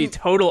expect it to be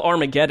total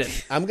Armageddon.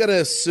 I'm going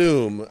to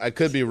assume, I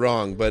could be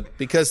wrong, but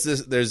because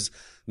there's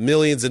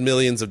millions and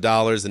millions of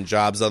dollars and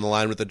jobs on the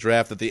line with the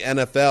draft, that the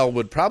NFL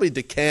would probably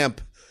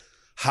decamp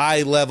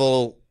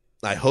high-level,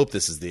 I hope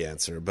this is the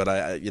answer,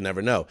 but you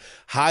never know,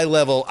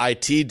 high-level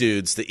IT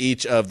dudes to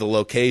each of the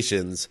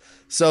locations.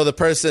 So the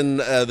person,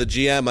 the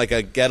GM, like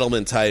a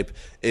Gettleman type,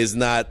 is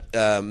not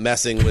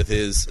messing with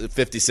his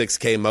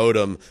 56K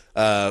modem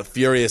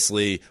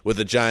furiously with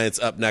the Giants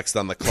up next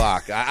on the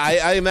clock.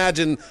 I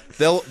imagine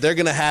they're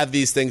going to have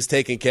these things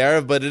taken care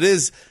of, but it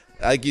is,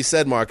 like you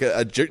said, Mark,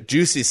 a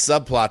juicy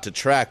subplot to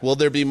track. Will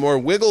there be more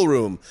wiggle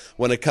room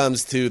when it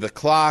comes to the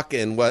clock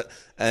and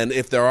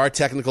if there are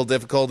technical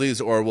difficulties,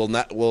 or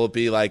will it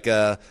be like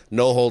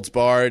no holds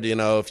barred?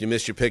 If you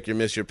miss your pick, you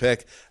miss your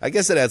pick. I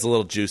guess it adds a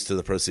little juice to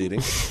the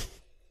proceeding.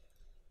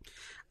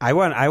 I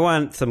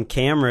want some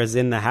cameras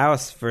in the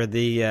house for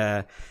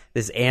the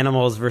this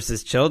animals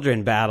versus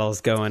children battles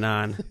going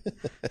on.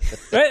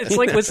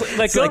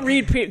 It's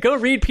go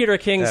read Peter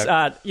King's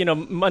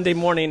Monday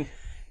morning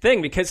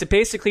thing, because it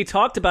basically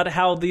talked about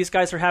how these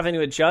guys are having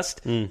to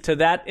adjust to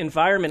that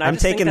environment. I'm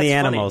taking the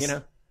animals.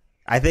 Funny,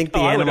 I think the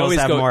animals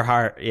have more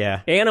heart.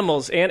 Yeah,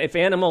 animals, and if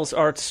animals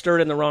are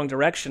stirred in the wrong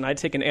direction, I'd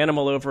take an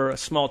animal over a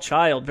small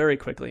child very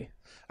quickly.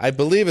 I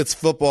believe it's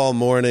Football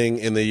Morning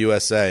in the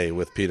USA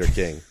with Peter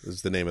King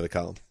is the name of the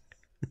column.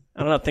 I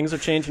don't know. Things are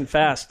changing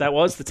fast. That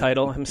was the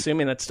title. I'm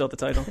assuming that's still the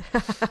title.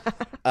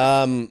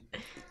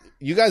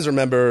 You guys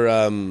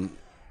remember,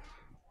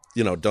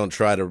 don't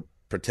try to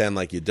pretend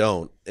like you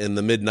don't. In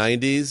the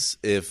mid-'90s,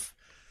 if,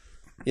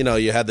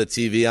 you had the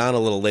TV on a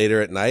little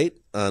later at night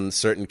on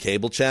certain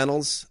cable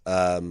channels,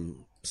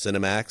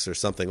 Cinemax or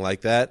something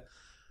like that,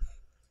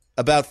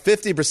 about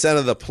 50%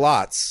 of the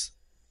plots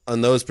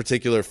on those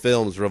particular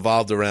films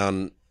revolved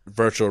around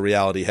virtual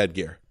reality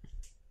headgear.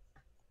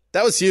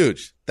 That was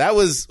huge. That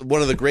was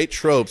one of the great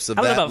tropes of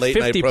that late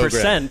night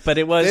program. But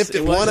it was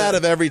one out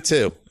of every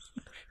two.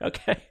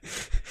 Okay.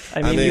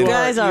 I mean you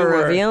guys are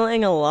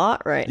revealing a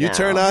lot right now. You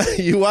turn on,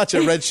 you watch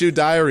a Red Shoe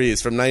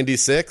Diaries from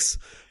 '96.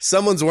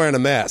 Someone's wearing a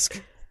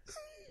mask.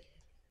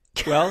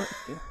 Well,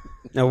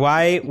 now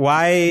why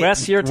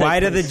Wes, do the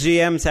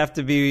GMs have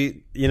to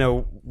be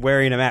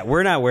wearing a mask?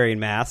 We're not wearing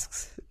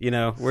masks.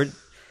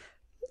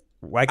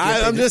 Why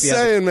can't I'm just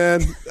saying,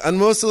 man. On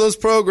most of those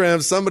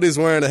programs, somebody's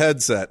wearing a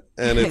headset,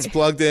 and most of those programs, somebody's wearing a headset, and it's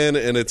plugged in,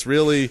 and it's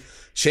really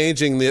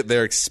changing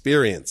their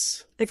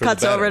experience. It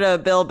cuts over to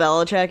Bill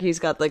Belichick. He's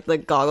got like the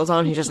goggles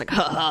on. He's just like,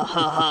 ha ha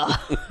ha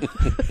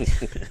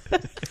ha.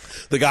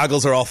 The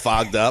goggles are all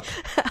fogged up.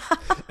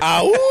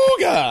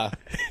 Auga!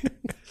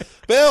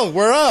 Bill,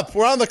 we're up.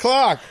 We're on the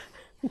clock.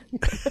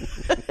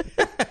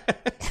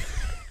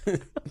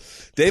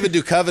 David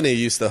Duchovny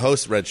used to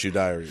host Red Shoe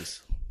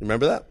Diaries.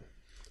 Remember that?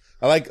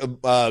 I like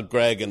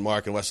Greg and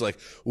Mark and Wes are like,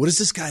 what is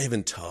this guy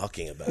even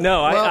talking about?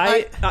 No,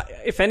 I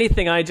if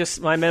anything,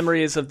 my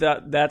memory is of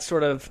that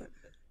sort of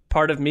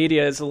part of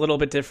media is a little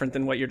bit different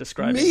than what you're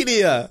describing.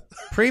 Media.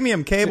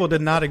 Premium cable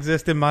did not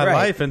exist in my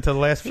life until the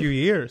last few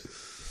years.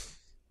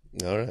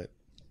 All right.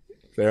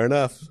 Fair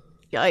enough.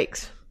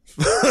 Yikes.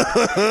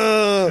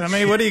 I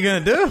mean, what are you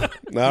going to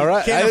do? All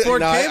right.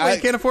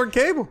 You can't afford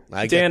cable.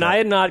 Dan, I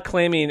am not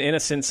claiming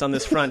innocence on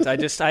this front. I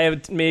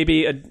have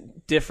maybe a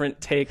different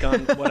take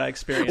on what I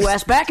experienced.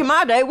 Wes, back in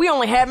my day, we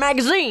only had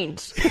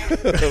magazines.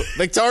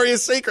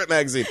 Victoria's Secret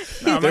magazine.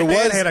 No, my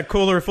dad had a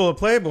cooler full of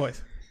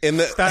Playboys. In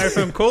the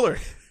styrofoam cooler.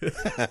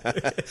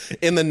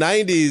 In the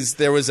 90s,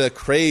 there was a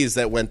craze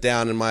that went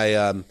down in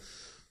my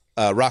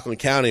Rockland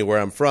County, where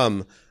I'm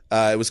from.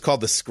 It was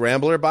called the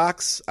Scrambler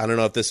Box. I don't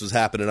know if this was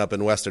happening up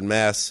in Western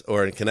Mass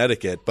or in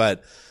Connecticut,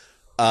 but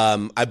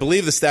I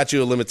believe the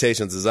statute of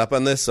limitations is up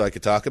on this, so I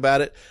could talk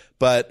about it.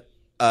 But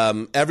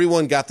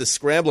everyone got the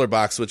Scrambler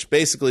Box, which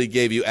basically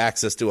gave you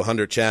access to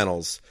 100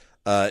 channels.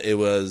 It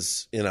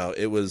was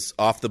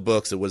off the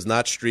books. It was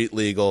not street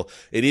legal.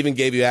 It even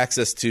gave you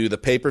access to the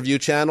pay-per-view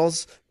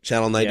channels,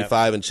 Channel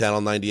 95 and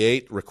Channel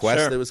 98,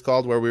 Request it was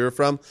called, where we were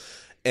from.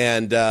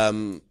 And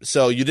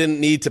so you didn't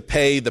need to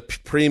pay the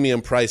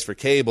premium price for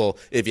cable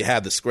if you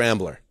had the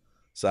Scrambler.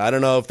 So I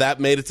don't know if that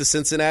made it to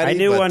Cincinnati. I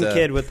knew one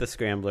kid with the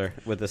Scrambler.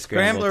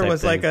 Scrambler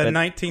was like a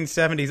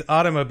 1970s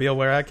automobile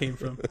where I came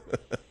from.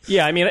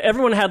 Yeah, I mean,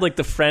 everyone had like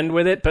the friend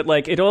with it, but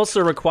like it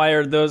also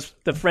required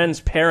the friend's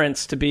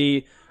parents to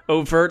be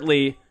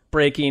overtly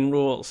breaking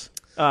rules.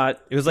 It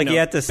was like you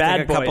had to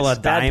stick a couple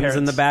of dimes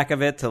in the back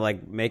of it to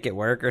like make it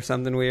work or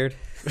something weird.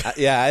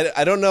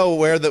 I don't know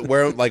where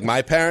like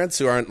my parents,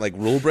 who aren't like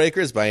rule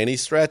breakers by any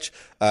stretch,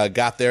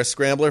 got their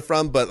Scrambler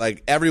from, but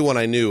like everyone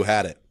I knew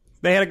had it.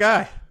 They had a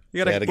guy.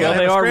 You got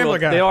they are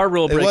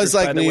rule breakers. It was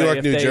like New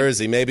York, New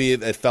Jersey. Maybe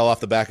it fell off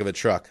the back of a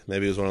truck.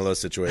 Maybe it was one of those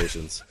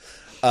situations.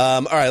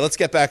 All right, let's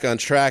get back on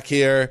track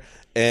here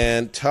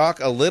and talk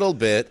a little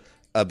bit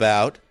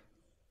about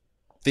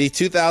the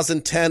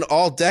 2010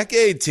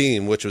 All-Decade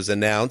team, which was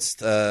announced.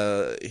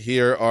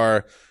 Here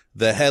are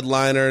the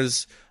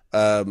headliners: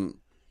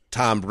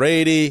 Tom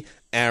Brady,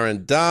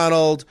 Aaron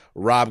Donald,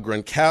 Rob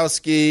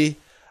Gronkowski.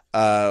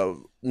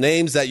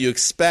 Names that you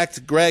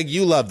expect. Greg,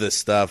 you love this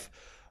stuff.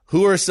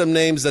 Who are some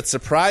names that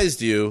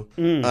surprised you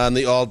on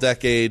the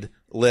All-Decade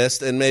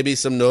list, and maybe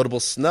some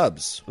notable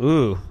snubs?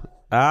 Ooh.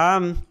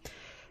 The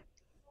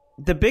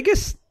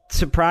biggest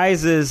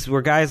surprises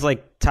were guys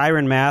like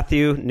Tyrann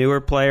Mathieu,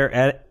 newer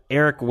player,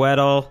 Eric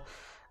Weddle.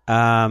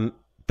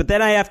 But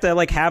then I have to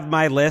like have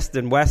my list,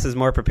 and Wes is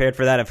more prepared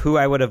for that, of who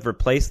I would have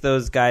replaced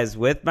those guys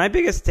with. My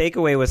biggest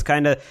takeaway was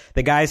kind of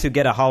the guys who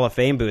get a Hall of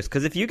Fame boost.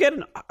 Because if you get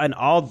an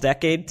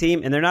all-decade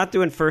team, and they're not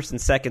doing first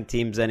and second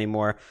teams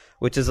anymore,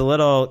 which is a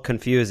little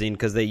confusing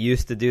because they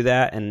used to do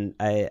that, and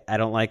I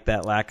don't like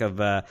that lack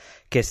of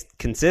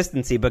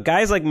consistency. But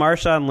guys like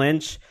Marshawn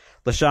Lynch,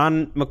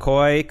 LaShawn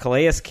McCoy,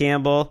 Calais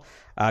Campbell,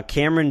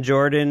 Cameron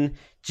Jordan,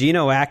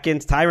 Geno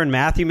Atkins, Tyrann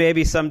Mathieu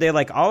maybe someday,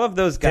 like all of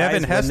those guys.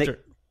 Devin Hester.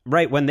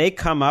 When they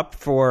come up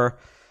for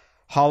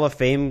Hall of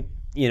Fame,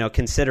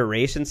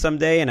 consideration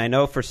someday, and I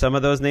know for some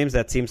of those names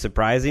that seems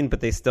surprising, but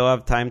they still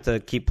have time to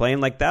keep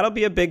playing, like that'll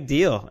be a big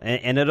deal,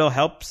 and it'll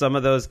help some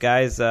of those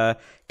guys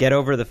get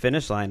over the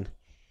finish line.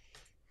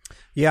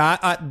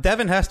 Yeah,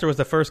 Devin Hester was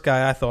the first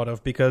guy I thought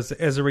of, because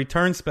as a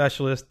return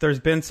specialist, there's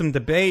been some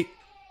debate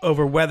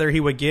over whether he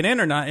would get in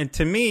or not, and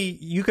to me,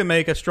 you can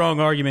make a strong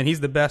argument he's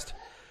the best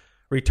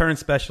return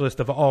specialist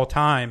of all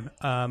time,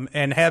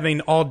 and having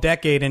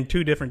all-decade in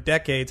 2 different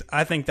decades,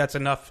 I think that's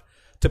enough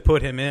to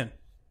put him in.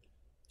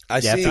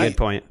 That's a good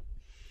point.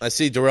 I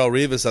see Darrelle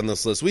Revis on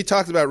this list. We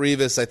talked about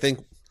Revis, I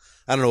think,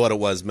 I don't know what it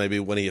was, maybe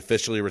when he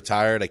officially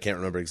retired. I can't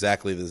remember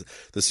exactly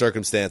the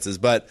circumstances,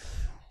 but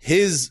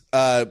his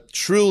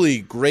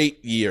truly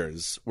great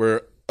years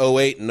were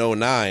 08 and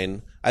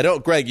 09.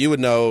 Greg, you would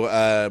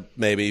know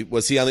maybe.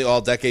 Was he on the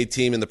all-decade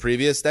team in the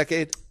previous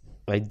decade?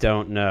 I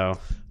don't know.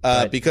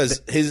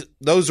 Because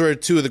those were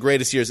 2 of the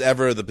greatest years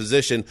ever of the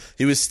position.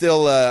 He was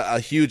still a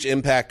huge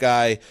impact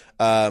guy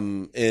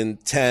in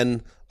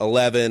 10,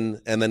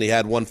 11, and then he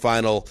had one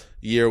final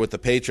year with the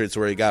Patriots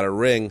where he got a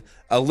ring.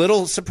 A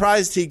little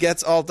surprised he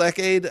gets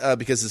all-decade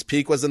because his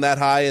peak wasn't that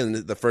high, and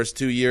the first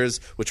 2 years,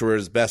 which were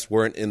his best,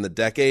 weren't in the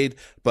decade,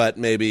 but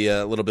maybe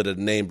a little bit of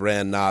name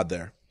brand nod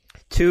there.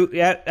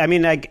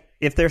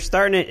 If they're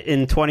starting it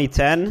in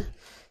 2010...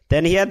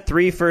 Then he had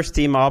 3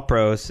 first-team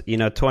All-Pros,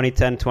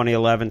 2010,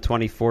 2011,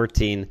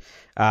 2014.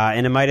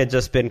 And it might have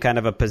just been kind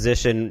of a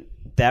position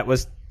that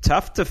was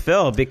tough to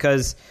fill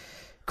because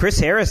Chris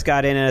Harris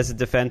got in as a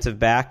defensive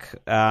back.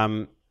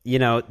 The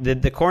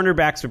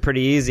cornerbacks were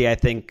pretty easy, I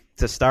think,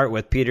 to start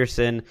with,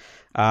 Peterson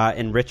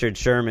and Richard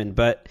Sherman.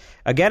 But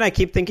again, I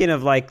keep thinking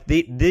of like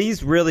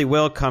these really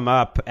will come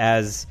up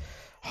as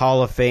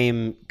Hall of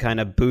Fame kind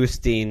of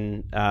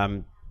boosting,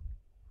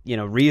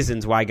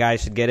 reasons why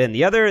guys should get in.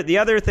 The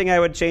other thing I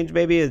would change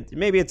maybe it's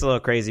a little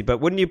crazy, but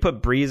wouldn't you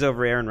put Breeze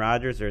over Aaron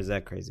Rodgers, or is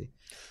that crazy?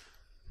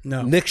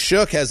 No. Nick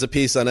Shook has a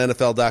piece on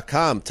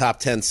NFL.com, top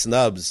 10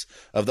 snubs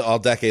of the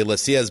all-decade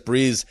list. He has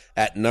Breeze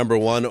at number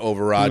 1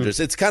 over Rodgers.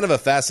 It's kind of a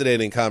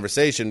fascinating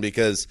conversation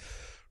because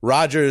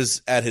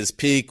Rodgers at his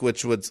peak,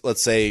 which would,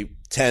 let's say,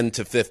 10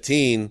 to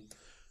 15,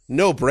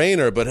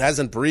 no-brainer, but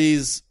hasn't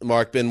Breeze,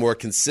 Mark, been more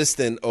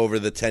consistent over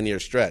the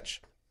 10-year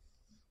stretch?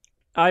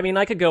 I mean,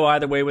 I could go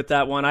either way with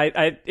that one.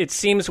 It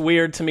seems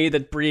weird to me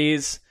that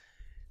Breeze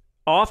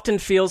often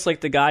feels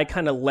like the guy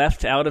kind of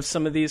left out of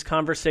some of these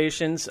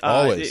conversations.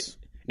 Always.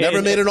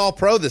 Never made an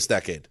All-Pro this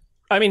decade.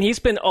 I mean, he's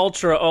been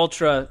ultra,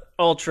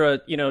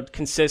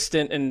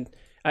 consistent. And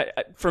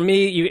for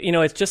me,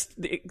 it's just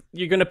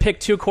you're going to pick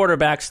 2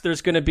 quarterbacks.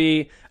 There's going to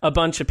be a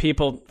bunch of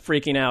people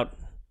freaking out.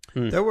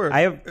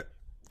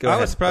 I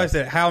was surprised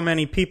at how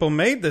many people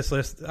made this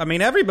list. I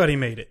mean, everybody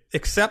made it,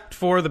 except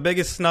for the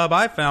biggest snub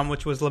I found,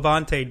 which was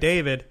Lavonte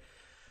David.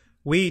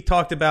 We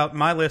talked about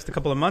my list a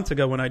couple of months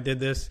ago when I did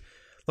this.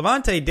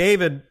 Lavonte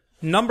David,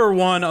 number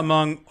 1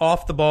 among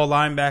off-the-ball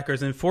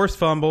linebackers in forced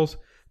fumbles,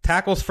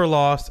 tackles for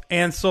loss,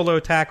 and solo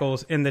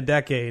tackles in the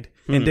decade,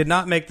 and did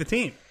not make the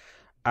team.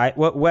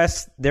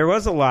 Wes, there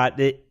was a lot.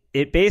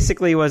 It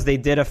basically was they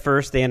did a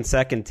first and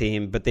second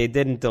team, but they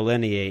didn't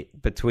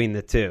delineate between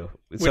the two.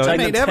 Which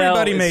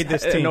everybody made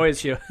this team.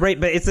 Annoys you. Right,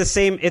 but it's the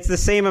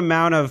same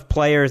amount of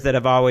players that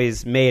have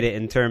always made it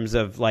in terms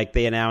of like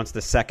they announced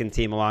the second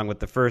team along with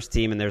the first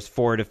team, and there's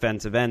 4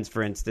 defensive ends,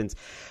 for instance.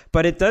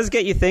 But it does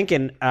get you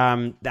thinking.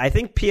 I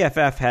think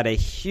PFF had a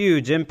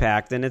huge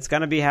impact, and it's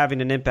going to be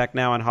having an impact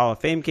now on Hall of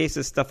Fame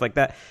cases, stuff like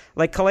that.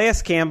 Like Calais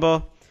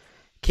Campbell,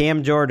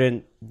 Cam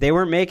Jordan, they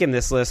weren't making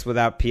this list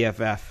without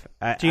PFF.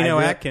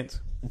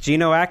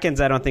 Geno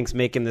Atkins, I don't think is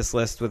making this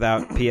list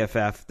without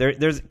PFF.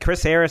 There's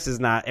Chris Harris is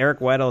not, Eric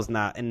Weddle is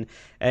not, and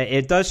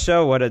it does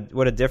show what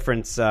a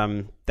difference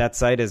that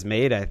site has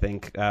made. I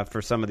think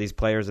for some of these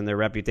players and their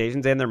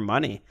reputations and their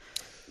money.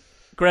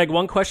 Greg,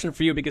 one question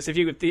for you, because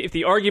if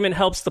the argument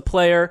helps the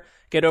player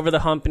get over the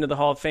hump into the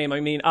Hall of Fame,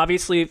 I mean,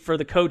 obviously for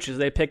the coaches,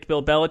 they picked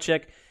Bill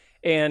Belichick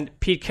and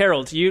Pete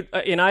Carroll.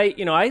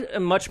 I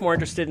am much more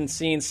interested in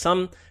seeing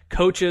some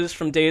coaches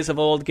from days of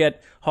old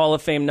get Hall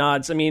of Fame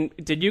nods. I mean,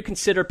 did you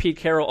consider Pete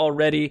Carroll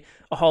already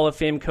a Hall of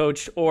Fame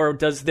coach, or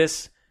does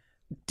this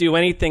do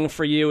anything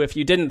for you if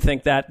you didn't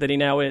think that he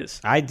now is?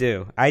 I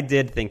do. I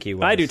did think he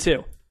was. I do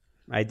too.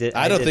 I did.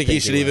 I don't think he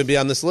should even be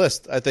on this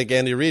list. I think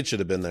Andy Reid should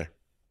have been there.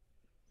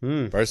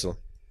 Personally.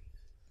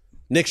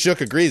 Nick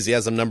Shook agrees. He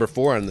has him number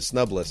 4 on the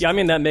snub list. Yeah, I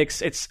mean, that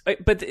makes it's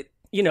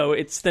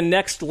the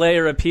next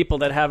layer of people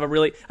that have a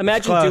really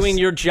imagine doing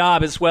your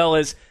job as well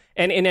as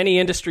and in any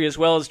industry as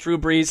well as Drew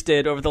Brees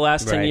did over the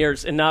last 10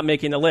 years and not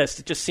making the list.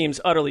 It just seems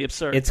utterly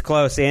absurd. It's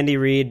close. Andy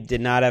Reid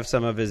did not have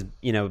some of his,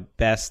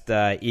 best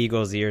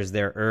Eagles years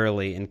there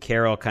early, and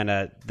Carroll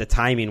the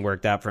timing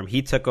worked out for him.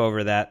 He took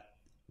over that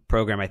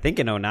program, I think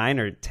in 09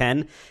 or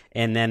 10,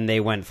 and then they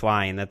went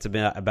flying. That's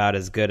about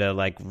as good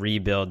a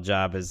rebuild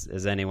job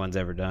as anyone's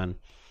ever done.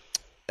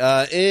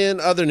 In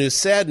other news,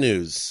 sad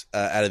news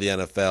out of the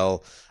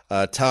NFL,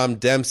 Tom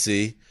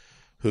Dempsey,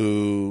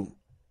 who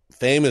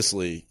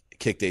famously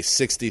kicked a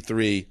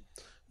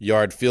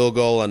 63-yard field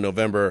goal on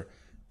November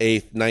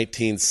 8th,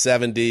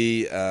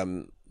 1970.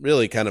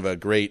 Really kind of a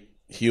great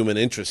human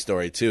interest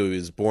story, too. He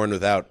was born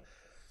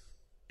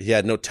he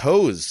had no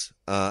toes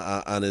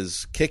on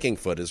his kicking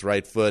foot, his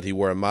right foot. He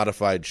wore a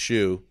modified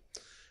shoe,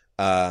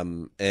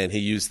 and he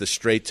used the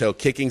straight-toe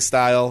kicking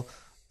style,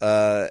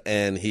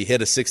 and he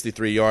hit a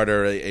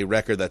 63-yarder, a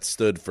record that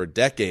stood for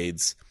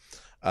decades.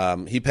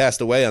 He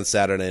passed away on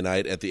Saturday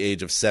night at the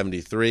age of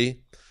 73.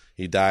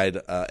 He died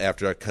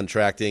after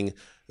contracting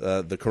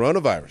the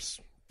coronavirus.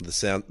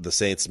 The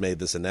Saints made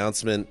this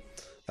announcement.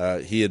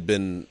 He had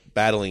been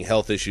battling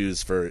health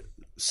issues for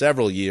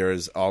several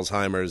years,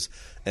 Alzheimer's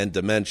and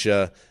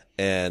dementia,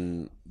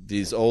 and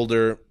these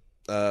older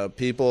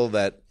people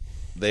that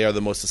they are the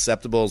most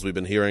susceptible, as we've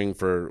been hearing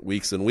for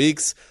weeks and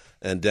weeks,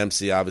 and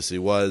Dempsey obviously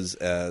was.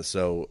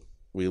 So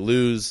we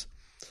lose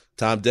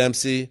Tom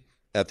Dempsey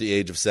at the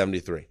age of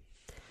 73.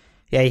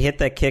 Yeah, he hit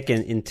that kick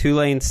in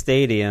Tulane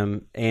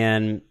Stadium,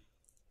 and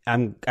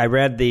I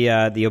read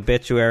the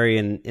obituary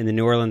in the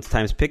New Orleans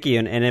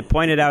Times-Picayune, and it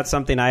pointed out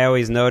something I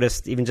always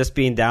noticed, even just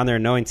being down there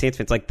and knowing Saints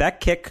fans. Like, that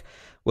kick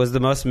was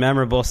the most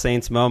memorable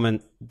Saints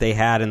moment they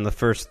had in the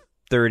first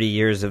 30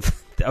 years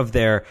of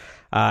their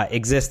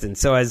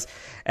existence. So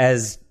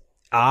as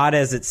odd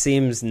as it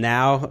seems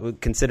now,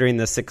 considering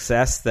the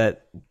success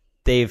that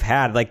they've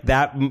had. Like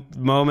that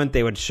moment,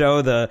 they would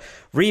show the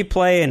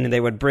replay and they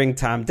would bring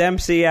Tom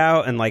Dempsey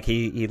out, and like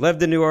he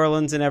lived in New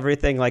Orleans and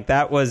everything. Like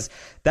that was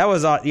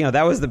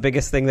the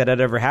biggest thing that had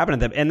ever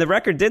happened to them. And the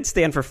record did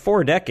stand for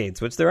 4 decades,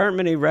 which there aren't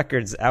many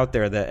records out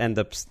there that end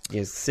up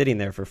sitting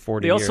there for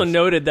 40 years. They also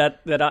noted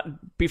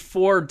that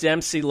before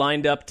Dempsey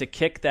lined up to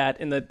kick that,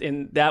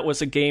 that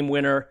was a game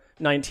winner,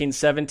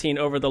 1917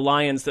 over the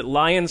Lions, that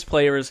Lions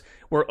players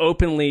were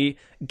openly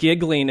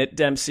giggling at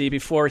Dempsey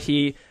before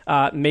he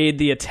made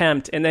the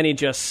attempt, and then he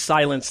just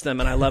silenced them,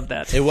 and I love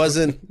that. It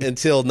wasn't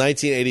until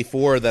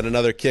 1984 that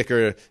another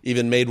kicker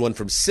even made one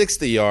from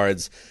 60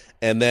 yards,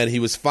 and then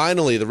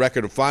the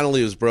record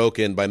finally was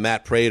broken by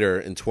Matt Prater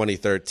in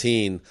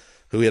 2013,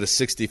 who had a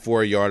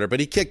 64-yarder,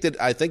 but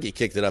I think he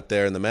kicked it up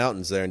there in the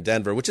mountains there in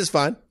Denver, which is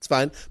fine. It's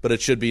fine, but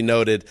it should be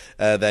noted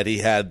that he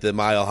had the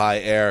mile-high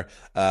air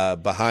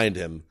behind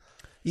him.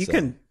 You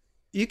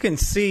can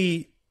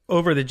see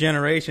over the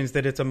generations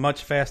that it's a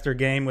much faster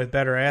game with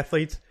better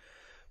athletes,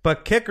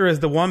 but kicker is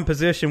the one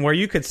position where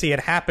you could see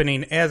it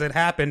happening as it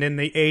happened in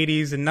the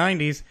 80s and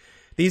 90s.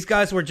 These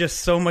guys were just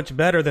so much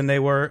better than they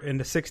were in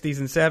the 60s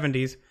and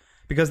 70s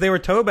because they were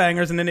toe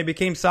bangers, and then they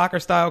became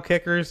soccer-style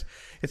kickers.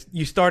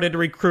 You started to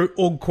recruit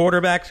old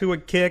quarterbacks who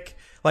would kick.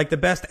 Like the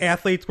best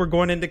athletes were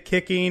going into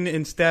kicking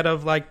instead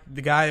of like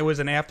the guy that was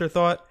an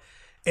afterthought.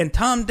 And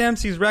Tom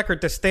Dempsey's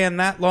record to stand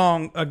that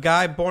long, a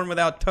guy born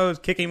without toes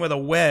kicking with a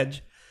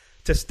wedge,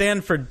 to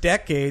stand for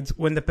decades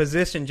when the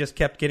position just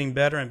kept getting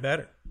better and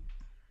better.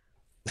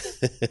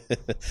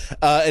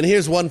 And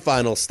here's one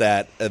final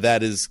stat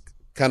that is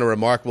kind of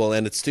remarkable,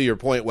 and it's to your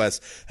point, Wes,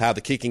 how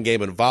the kicking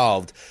game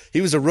evolved. He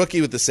was a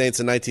rookie with the Saints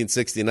in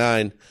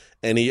 1969,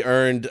 and he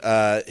earned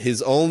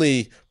his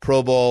only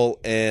Pro Bowl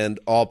and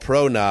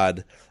All-Pro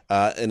nod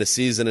in a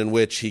season in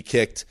which he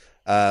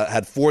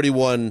had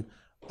 41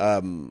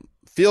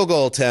 field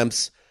goal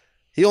attempts.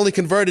 He only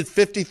converted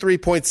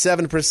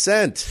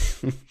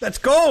 53.7%. That's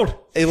gold.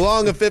 A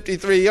long of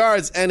 53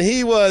 yards, and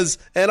he was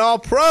an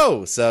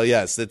All-Pro. So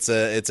yes, it's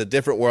a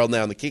different world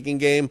now in the kicking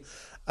game.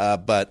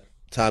 But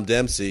Tom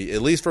Dempsey,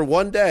 at least for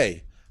one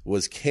day,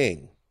 was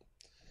king.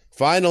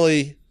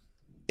 Finally,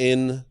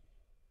 in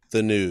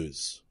the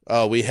news,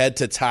 we head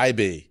to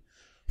Tybee,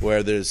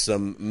 where there's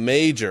some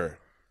major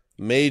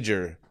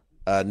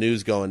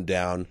news going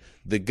down.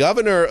 The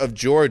governor of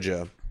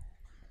Georgia.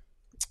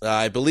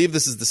 I believe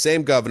this is the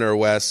same governor,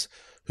 Wes,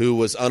 who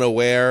was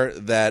unaware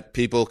that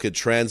people could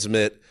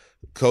transmit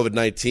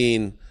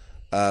COVID-19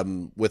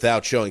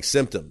 without showing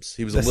symptoms.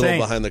 He was a little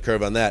behind the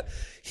curve on that.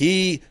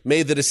 He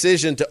made the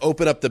decision to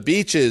open up the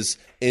beaches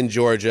in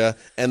Georgia,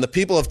 and the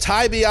people of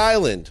Tybee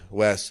Island,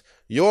 Wes,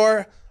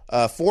 your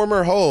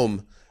former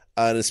home,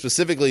 and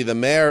specifically the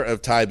mayor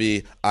of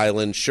Tybee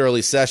Island,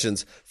 Shirley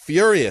Sessions,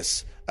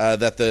 furious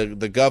that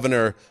the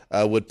governor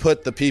would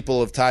put the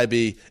people of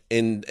Tybee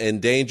in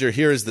danger.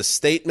 Here is the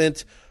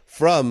statement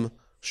from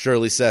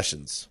Shirley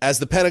Sessions. As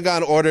the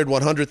Pentagon ordered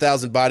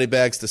 100,000 body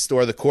bags to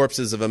store the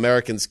corpses of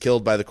Americans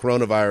killed by the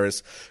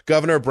coronavirus,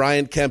 Governor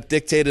Brian Kemp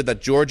dictated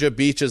that Georgia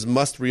beaches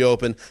must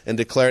reopen and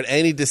declared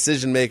any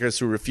decision makers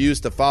who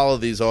refused to follow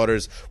these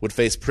orders would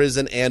face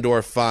prison and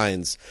or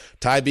fines.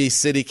 Tybee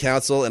City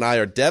Council and I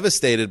are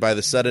devastated by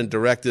the sudden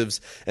directives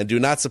and do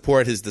not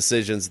support his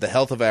decisions. The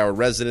health of our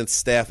residents,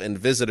 staff, and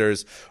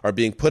visitors are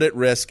being put at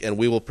risk, and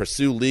we will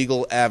pursue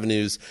legal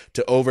avenues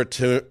to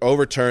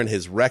overturn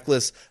his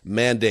reckless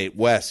mandate.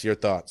 Wes, your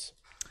thoughts?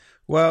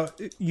 Well,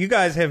 you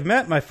guys have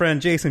met my friend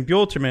Jason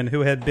Buelterman, who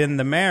had been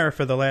the mayor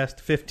for the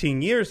last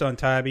 15 years on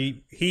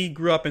Tybee. He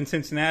grew up in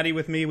Cincinnati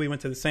with me. We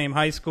went to the same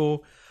high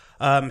school.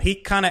 He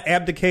kind of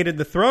abdicated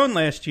the throne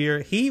last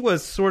year. He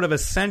was sort of a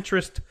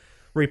centrist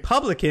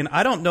Republican.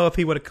 I don't know if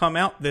he would have come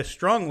out this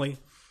strongly.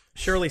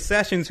 Shirley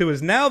Sessions, who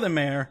is now the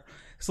mayor,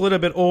 is a little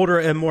bit older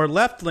and more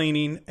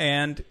left-leaning.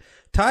 And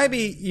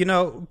Tybee, you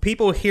know,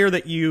 people hear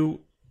that you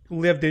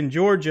lived in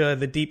Georgia,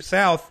 the Deep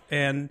South,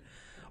 and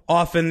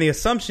often the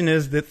assumption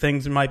is that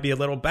things might be a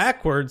little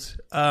backwards.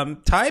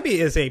 Tybee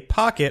is a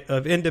pocket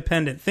of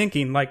independent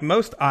thinking. Like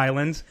most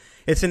islands,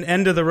 it's an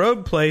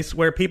end-of-the-road place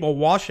where people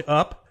wash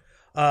up,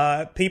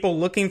 people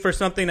looking for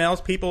something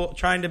else, people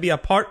trying to be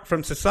apart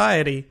from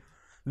society.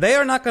 They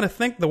are not going to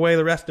think the way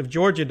the rest of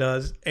Georgia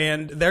does,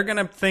 and they're going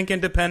to think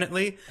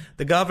independently.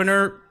 The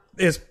governor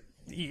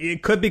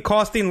it could be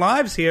costing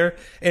lives here,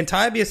 and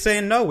Tybee is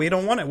saying, no, we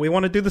don't want it. We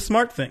want to do the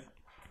smart thing.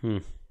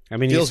 I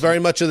mean, feels very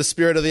much of the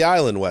spirit of the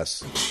island,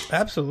 Wes.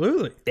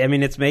 Absolutely. I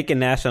mean, it's making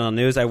national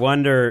news. I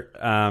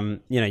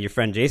wonder, your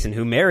friend Jason,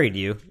 who married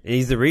you,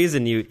 he's the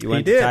reason you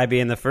went to Tybee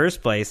in the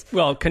first place.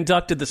 Well,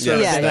 conducted the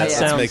service.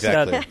 Let's make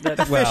that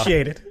clear.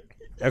 Officiated.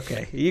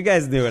 Okay, you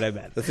guys knew what I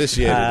meant.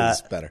 Officiated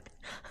is better.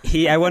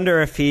 I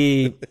wonder if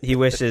he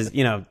wishes,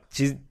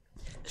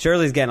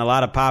 Shirley's getting a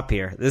lot of pop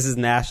here. This is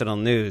national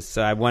news,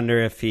 so I wonder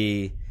if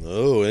he...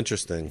 Oh,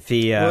 interesting. If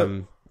he,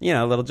 a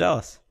little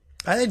jealous.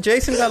 I think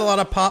Jason got a lot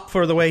of pop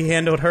for the way he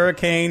handled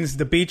hurricanes,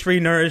 the beach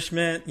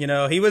renourishment. You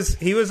know, he was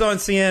on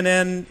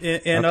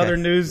CNN and other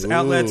news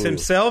outlets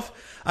himself.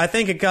 I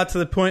think it got to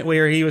the point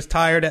where he was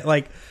tired at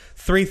like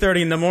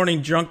 3:30 in the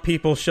morning, drunk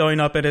people showing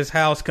up at his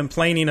house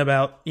complaining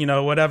about,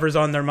 whatever's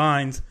on their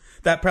minds.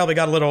 That probably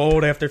got a little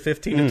old after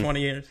 15 to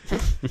 20 years.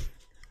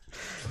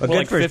 Well,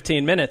 like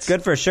 15 minutes.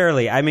 Good for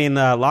Shirley. I mean,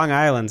 Long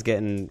Island's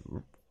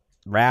getting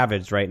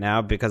ravaged right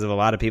now because of a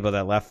lot of people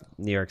that left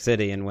New York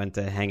City and went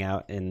to hang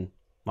out in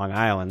Long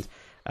Island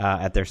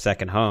at their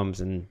second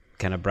homes and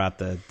kind of brought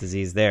the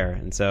disease there.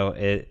 And so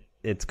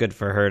it's good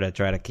for her to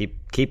try to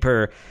keep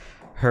her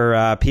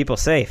people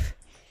safe.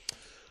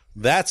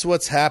 That's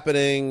what's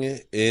happening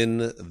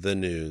in the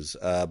news.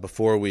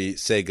 Before we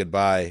say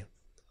goodbye,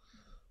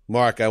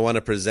 Mark, I want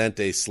to present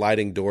a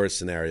sliding door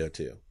scenario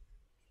to you.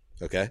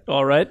 Okay?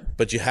 All right.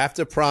 But you have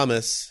to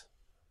promise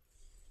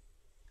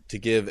to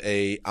give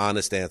a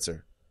honest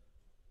answer.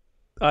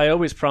 I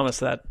always promise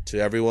that. To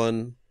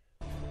everyone,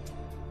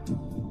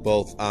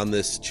 both on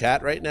this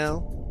chat right now,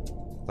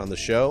 on the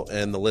show,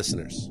 and the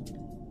listeners.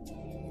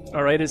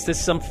 All right. Is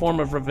this some form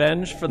of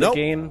revenge for the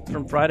game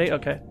from Friday?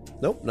 Okay.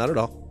 Nope, not at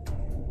all.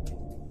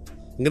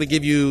 I'm going to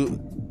give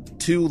you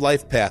 2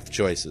 life path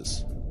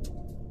choices.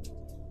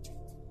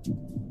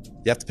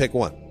 You have to pick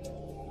one.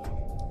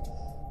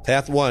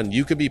 Path 1,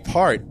 you could be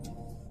part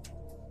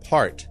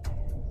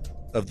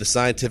of the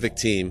scientific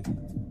team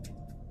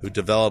who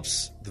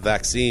develops the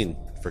vaccine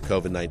for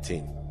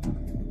COVID-19.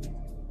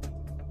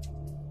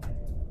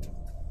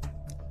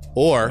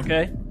 Or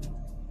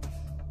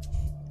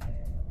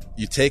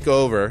you take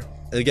over,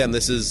 and again,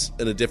 this is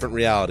in a different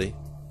reality.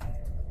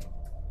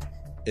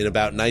 In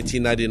about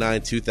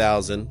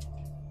 1999-2000,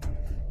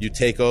 you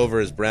take over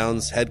as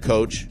Browns head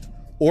coach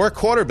or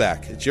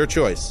quarterback. It's your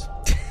choice.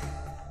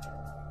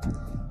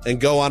 And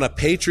go on a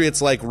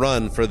Patriots-like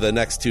run for the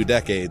next 2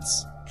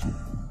 decades.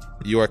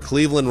 You are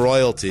Cleveland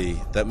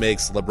royalty that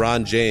makes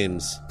LeBron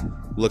James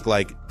look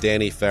like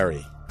Danny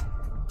Ferry.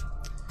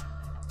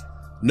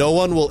 No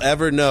one will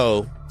ever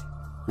know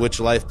which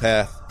life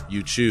path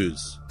you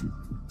choose.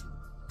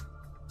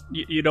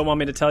 You don't want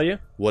me to tell you?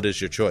 What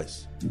is your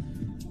choice?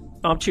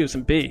 I'm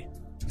choosing B.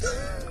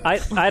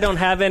 I don't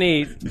have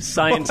any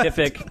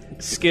scientific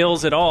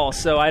skills at all,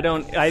 so I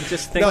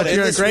just think that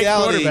you're a great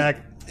quarterback.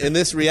 In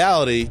this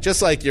reality,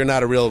 just like you're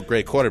not a real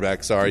great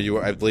quarterback,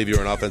 I believe you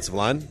were an offensive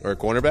line or a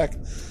cornerback.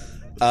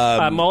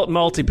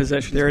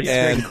 Multi-position. You're a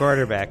great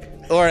quarterback.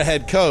 Or a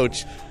head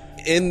coach.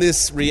 In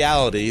this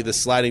reality, the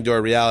sliding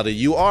door reality,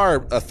 you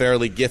are a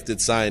fairly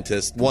gifted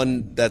scientist,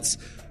 one that's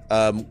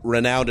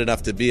renowned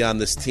enough to be on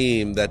this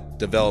team that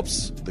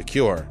develops the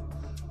cure.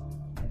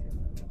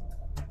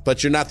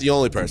 But you're not the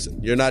only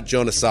person. You're not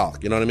Jonas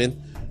Salk. You know what I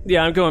mean?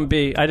 Yeah, I'm going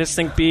B. I just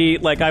think B,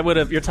 like I would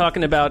have, you're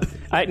talking about,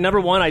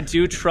 number one, I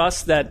do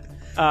trust that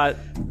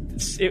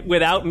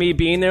without me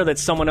being there, that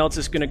someone else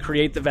is going to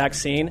create the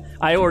vaccine.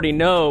 I already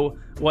know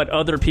what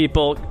other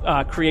people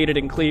created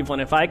in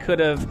Cleveland. If I could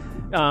have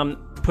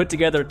put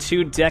together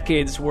 2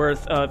 decades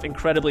worth of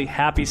incredibly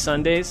happy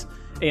Sundays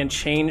and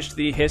changed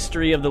the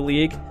history of the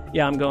league,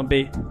 yeah, I'm going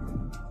B.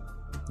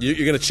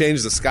 You're going to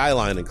change the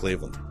skyline in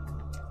Cleveland.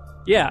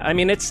 Yeah, I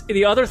mean, it's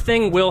the other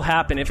thing will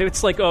happen. If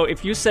it's like,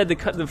 if you said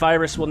the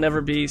virus will never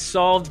be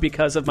solved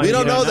because of my... We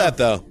don't know that,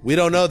 though. We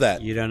don't know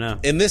that. You don't know.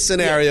 In this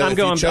scenario, I'm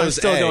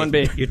still going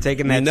B. You're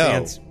taking that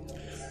chance.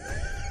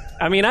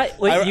 I mean, I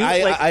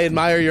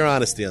admire your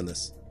honesty on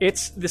this.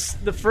 It's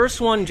the first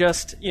one,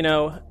 just,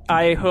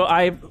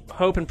 I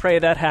hope and pray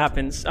that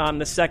happens.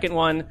 The second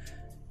one,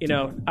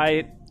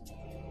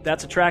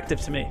 that's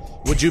attractive to me.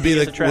 Would you be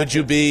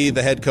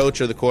the head coach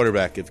or the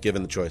quarterback if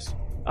given the choice?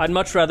 I'd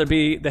much rather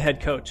be the head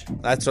coach.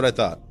 That's what I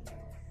thought.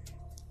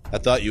 I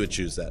thought you would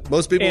choose that.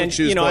 Most people would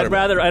choose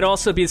quarterback. I'd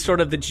also be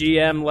sort of the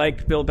GM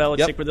like Bill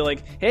Belichick, where they're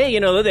like, hey,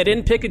 they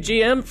didn't pick a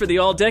GM for the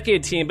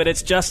all-decade team, but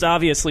it's just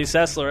obviously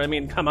Sessler. I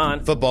mean, come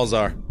on. Footballs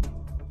are.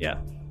 Yeah.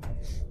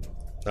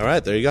 All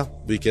right, there you go.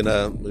 We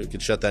can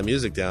shut that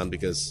music down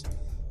because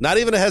not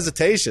even a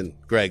hesitation,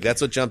 Greg. That's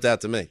what jumped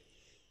out to me.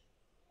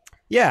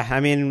 Yeah,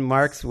 I mean,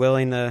 Mark's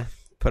willing to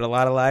put a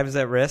lot of lives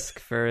at risk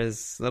for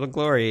his little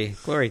glory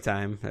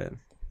time.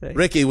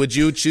 Ricky, would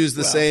you choose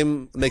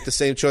make the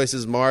same choice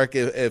as Mark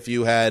if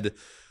you had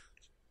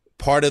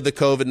part of the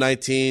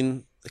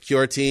COVID-19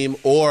 cure team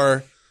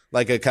or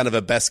like a kind of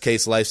a best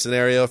case life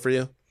scenario for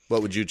you?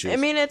 What would you choose? I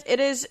mean, it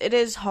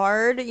is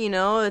hard,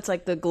 It's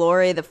like the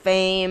glory, the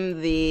fame,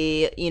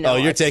 the Oh,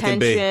 you're attention.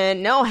 taking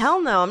B. No,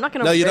 hell no. I'm not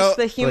going to risk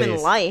the human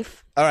please.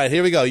 life. All right,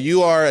 here we go.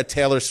 You are a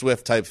Taylor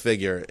Swift type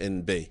figure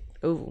in B.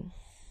 Ooh.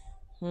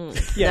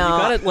 Yeah,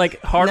 no, you got to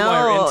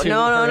hardwire into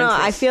No. her interest.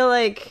 I feel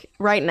like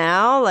right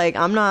now,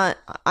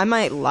 I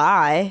might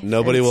lie.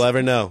 Nobody will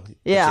ever know.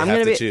 Yeah, I'm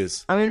going to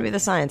choose. I'm gonna be the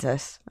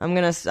scientist. I'm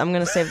gonna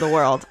save the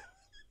world.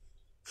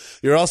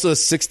 You're also a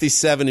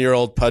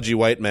 67-year-old pudgy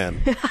white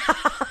man.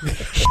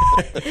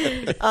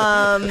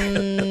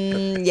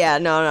 Yeah,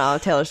 no,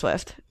 Taylor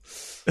Swift.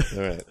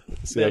 All right,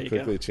 let's see how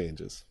quickly it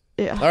changes.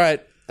 Yeah. All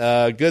right,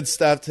 good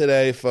stuff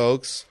today,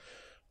 folks.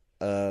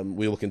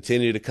 We will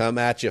continue to come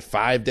at you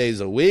 5 days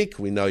a week.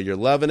 We know you're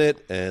loving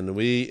it, and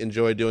we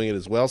enjoy doing it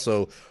as well.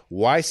 So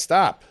why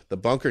stop? The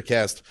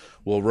Bunkercast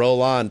will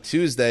roll on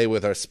Tuesday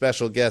with our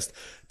special guest,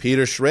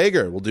 Peter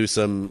Schrager. We'll do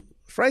some,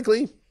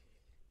 frankly,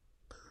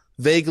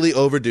 vaguely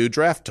overdue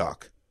draft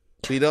talk.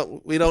 We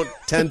don't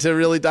tend to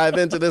really dive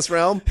into this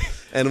realm,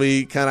 and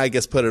we kind of, I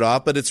guess, put it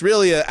off. But it's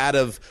really out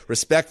of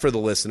respect for the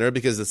listener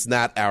because it's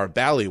not our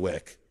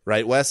ballywick,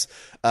 right, Wes?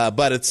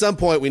 But at some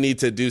point, we need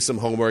to do some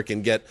homework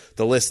and get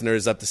the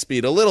listeners up to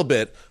speed a little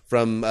bit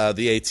from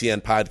the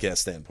ATN podcast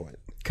standpoint.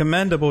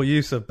 Commendable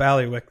use of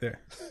ballywick there.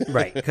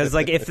 Right, because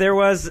like if there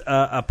was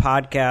a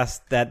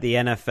podcast that the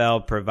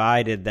NFL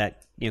provided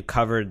that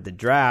covered the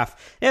draft,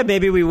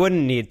 maybe we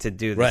wouldn't need to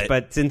do this. Right.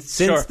 But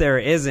since there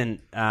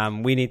isn't,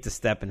 we need to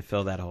step and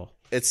fill that hole.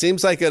 It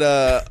seems like an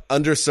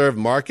underserved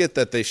market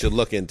that they should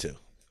look into.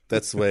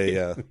 That's the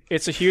way.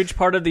 It's a huge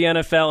part of the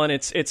NFL, and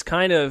it's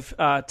kind of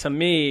to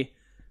me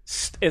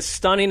as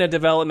stunning a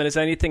development as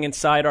anything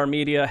inside our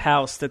media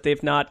house that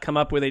they've not come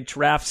up with a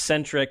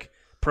draft-centric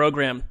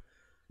program.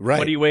 Right.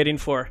 What are you waiting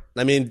for?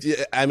 I mean,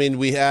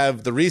 we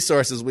have the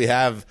resources we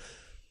have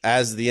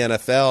as the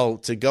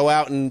NFL to go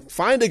out and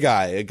find a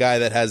guy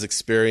that has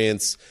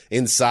experience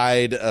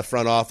inside a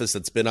front office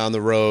that's been on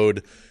the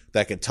road,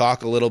 that can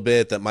talk a little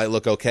bit, that might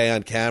look okay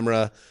on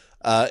camera.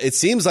 It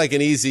seems like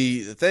an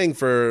easy thing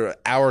for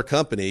our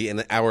company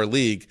and our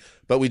league,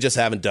 but we just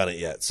haven't done it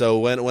yet. So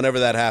whenever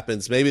that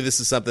happens, maybe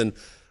this is something.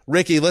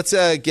 Ricky, let's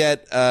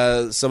get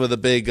some of the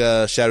big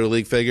Shadow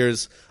League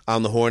figures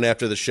on the horn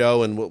after the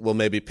show, and we'll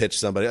maybe pitch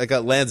somebody. I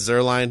got Lance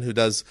Zierlein, who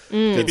does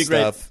good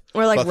stuff.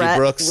 Or like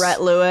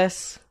Rhett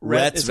Lewis.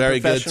 Rhett's very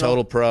good,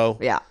 total pro.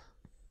 Yeah.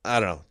 I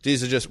don't know.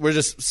 We're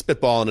just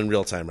spitballing in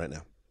real time right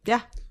now.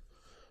 Yeah.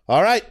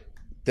 All right.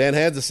 Dan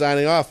Hanza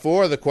signing off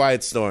for The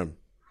Quiet Storm,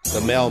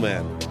 the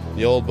mailman,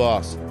 the old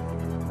boss,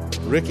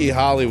 Ricky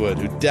Hollywood,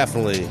 who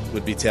definitely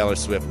would be Taylor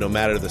Swift no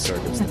matter the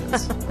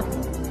circumstance.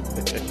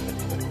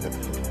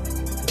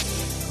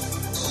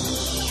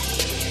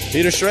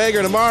 Peter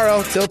Schrager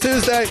tomorrow. Till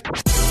Tuesday.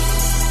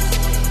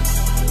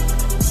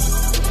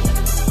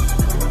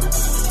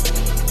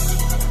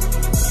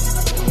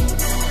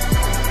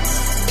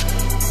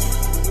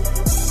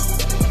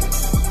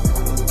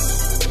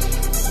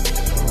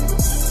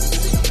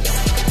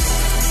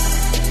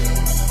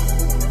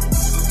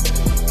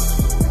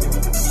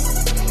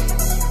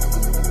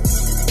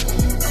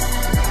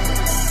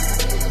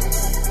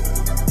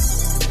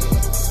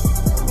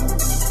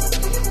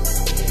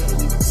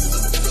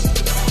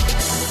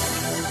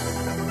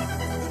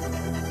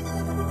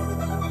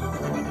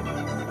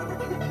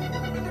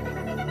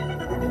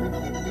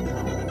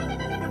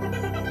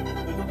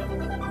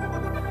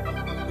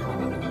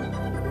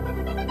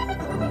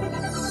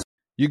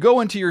 You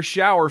go into your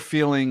shower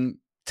feeling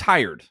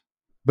tired,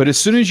 but as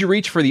soon as you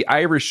reach for the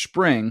Irish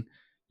Spring,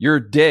 your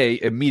day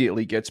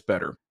immediately gets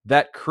better.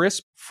 That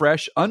crisp,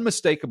 fresh,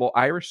 unmistakable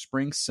Irish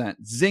Spring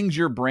scent zings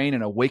your brain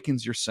and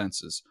awakens your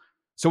senses.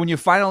 So when you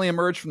finally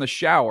emerge from the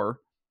shower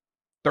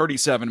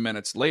 37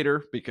 minutes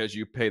later, because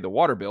you pay the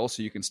water bill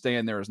so you can stay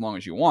in there as long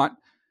as you want,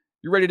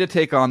 you're ready to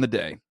take on the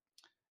day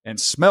and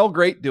smell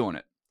great doing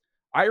it.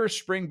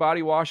 Irish Spring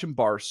Body Wash and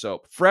Bar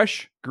Soap.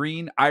 Fresh,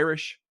 green,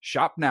 Irish.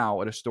 Shop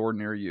now at a store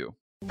near you.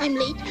 I'm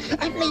late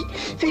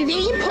for a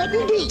very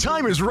important date.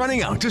 Time is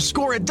running out to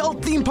score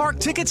adult theme park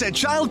tickets at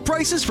child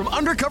prices from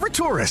Undercover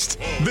Tourist.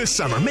 This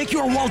summer, make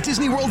your Walt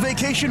Disney World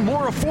vacation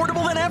more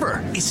affordable than ever.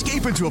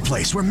 Escape into a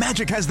place where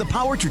magic has the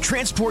power to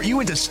transport you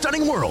into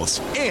stunning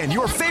worlds and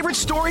your favorite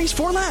stories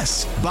for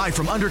less. Buy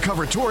from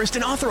Undercover Tourist,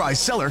 an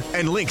authorized seller,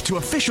 and link to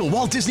official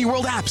Walt Disney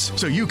World apps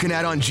so you can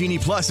add on Genie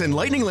Plus and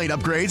Lightning Lane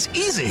upgrades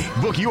easy.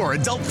 Book your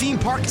adult theme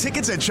park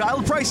tickets at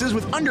child prices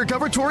with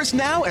Undercover Tourist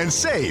now and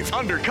save.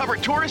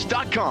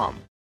 UndercoverTourist.com.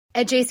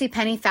 At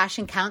JCPenney,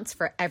 fashion counts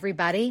for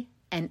everybody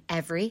and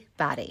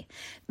everybody.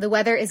 The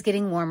weather is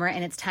getting warmer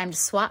and it's time to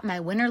swap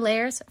my winter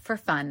layers for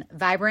fun,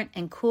 vibrant,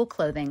 and cool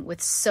clothing.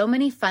 With so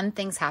many fun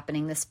things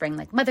happening this spring,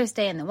 like Mother's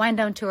Day and the Wind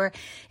Down Tour,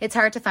 it's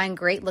hard to find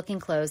great looking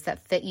clothes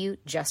that fit you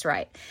just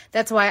right.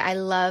 That's why I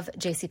love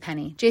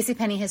JCPenney.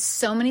 JCPenney has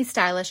so many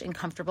stylish and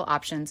comfortable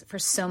options for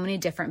so many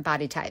different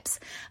body types.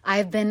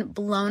 I've been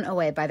blown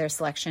away by their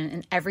selection,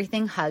 and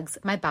everything hugs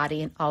my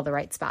body in all the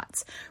right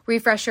spots.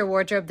 Refresh your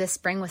wardrobe this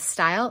spring with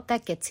style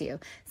that gets you.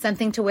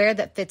 Something to wear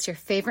that fits your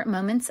favorite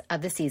moments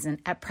of the season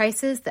at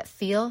prices that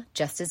feel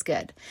just as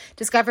good.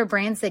 Discover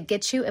brands that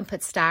get you and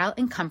put style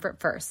and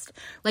comfort first,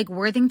 like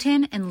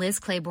Worthington and Liz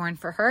Claiborne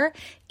for her,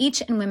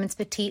 each in women's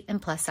petite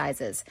and plus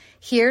sizes.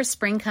 Here,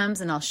 spring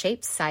comes in all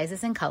shapes,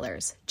 sizes, and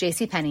colors.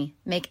 JCPenney,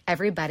 make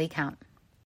everybody count.